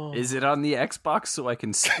Oh. Is it on the Xbox so I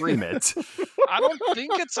can stream it? I don't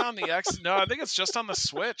think it's on the X. No, I think it's just on the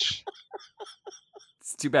Switch.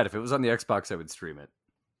 It's too bad. If it was on the Xbox, I would stream it.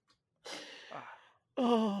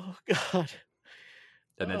 Oh God.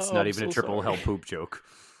 And it's Oh, not I'm even a so triple sorry. hell poop joke.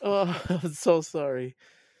 Oh, I'm so sorry.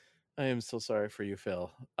 I am so sorry for you,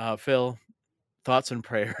 Phil. Phil, thoughts and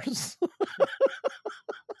prayers.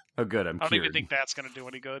 Oh, good. I'm I don't cured. even think that's going to do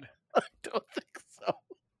any good. I don't think so.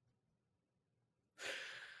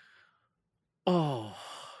 Oh,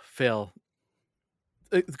 Phil.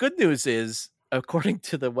 The good news is, according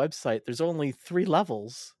to the website, there's only 3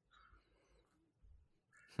 levels.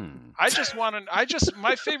 My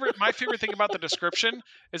favorite thing about the description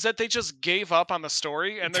is that they just gave up on the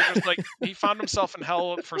story and they're just like, he found himself in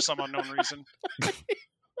hell for some unknown reason.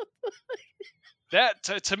 That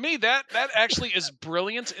to me that actually is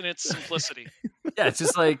brilliant in its simplicity. Yeah, it's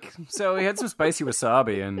just like, so he had some spicy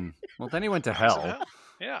wasabi and, well, then he went to hell.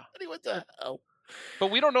 Yeah. What the hell? But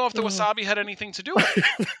we don't know if the wasabi had anything to do with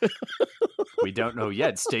it. We don't know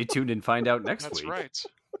yet. Stay tuned and find out next That's week. right.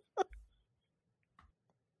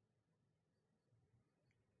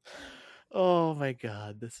 Oh my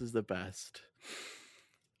God, this is the best.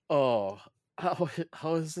 Oh,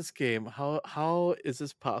 How is this game? How is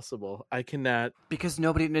this possible? I cannot. Because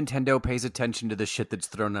nobody at Nintendo pays attention to the shit that's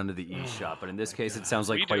thrown onto the eShop, and in this case, it sounds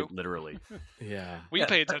like We quite do. literally. Yeah. We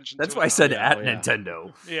pay attention. That's to why I it. said Yeah, at oh, yeah.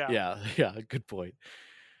 Nintendo. Yeah. Yeah. Good point.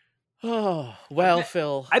 Oh well,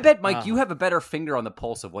 Phil. I bet, Mike, you have a better finger on the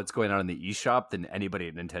pulse of what's going on in the eShop than anybody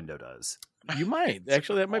at Nintendo does. You might That's a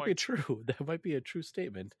actually. good That might be point. true. That might be a true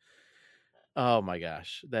statement. Oh my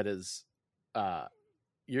gosh, that is.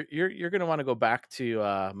 You're gonna want to go back to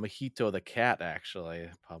Mojito the cat. Actually,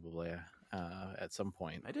 probably at some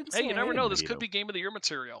point. I didn't. Hey, say you I never hated know. This Mojito. could be Game of the Year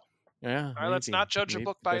material. Yeah. All right, let's maybe. not judge a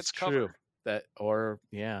book by That's its cover. true. That or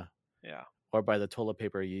yeah, Yeah. or by the toilet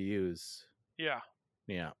paper you use. Yeah.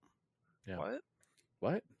 Yeah. Yeah. What?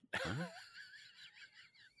 What?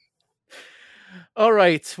 All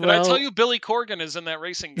right. Did Well, I tell you Billy Corgan is in that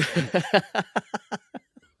racing game?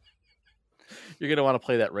 you're gonna want to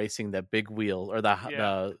play that racing, that big wheel, or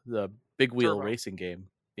the big wheel Turbo. racing game.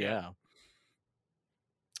 Yeah.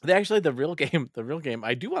 Actually, the real game.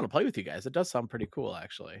 I do want to play with you guys. It does sound pretty cool,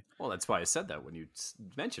 actually. Well, that's why I said that when you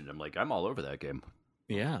mentioned it. I'm like, I'm all over that game.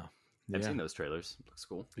 Yeah. I've Yeah. seen those trailers. Looks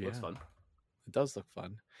cool. Looks Yeah. fun. It does look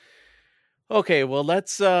fun. Okay, well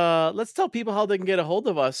let's tell people how they can get a hold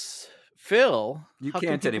of us. Phil, You how can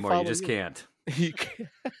can't people anymore. You follow just can't. You can't.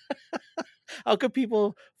 How can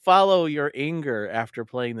people follow your anger after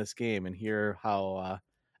playing this game and hear how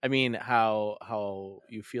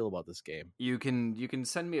you feel about this game? You can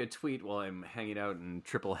send me a tweet while I'm hanging out in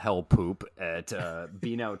triple hell poop at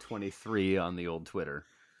BNow23 on the old Twitter.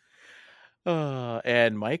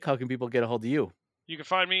 And Mike, how can people get a hold of you? You can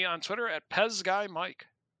find me on Twitter at PezGuyMike.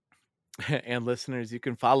 And listeners, you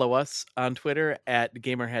can follow us on Twitter at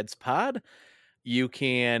GamerheadsPod. You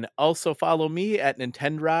can also follow me at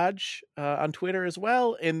Nintendroj on Twitter as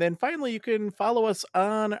well. And then finally, you can follow us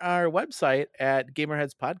on our website at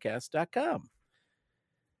GamerheadsPodcast.com.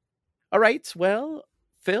 All right. Well,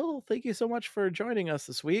 Phil, thank you so much for joining us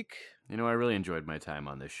this week. You know, I really enjoyed my time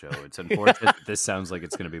on this show. It's unfortunate this sounds like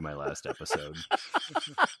it's going to be my last episode.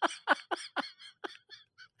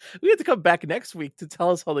 We have to come back next week to tell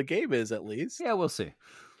us how the game is, at least. Yeah, we'll see.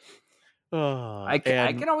 Oh, I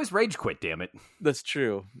and can always rage quit, damn it. that's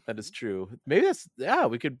true. That is true. Maybe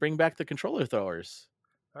we could bring back the controller throwers.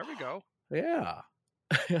 There we go. Yeah.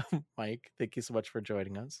 Mike, thank you so much for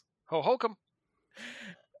joining us. Ho hokum.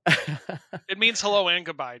 It means hello and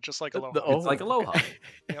goodbye, just like aloha. It's like aloha.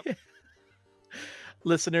 Yep.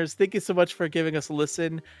 Listeners, thank you so much for giving us a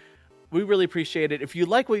listen. We really appreciate it. If you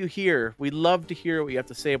like what you hear, we'd love to hear what you have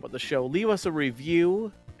to say about the show. Leave us a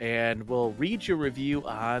review, and we'll read your review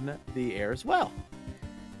on the air as well.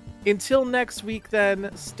 Until next week,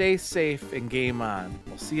 then, stay safe and game on.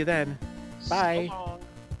 We'll see you then. Bye. So long.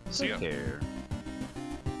 See ya. Take care.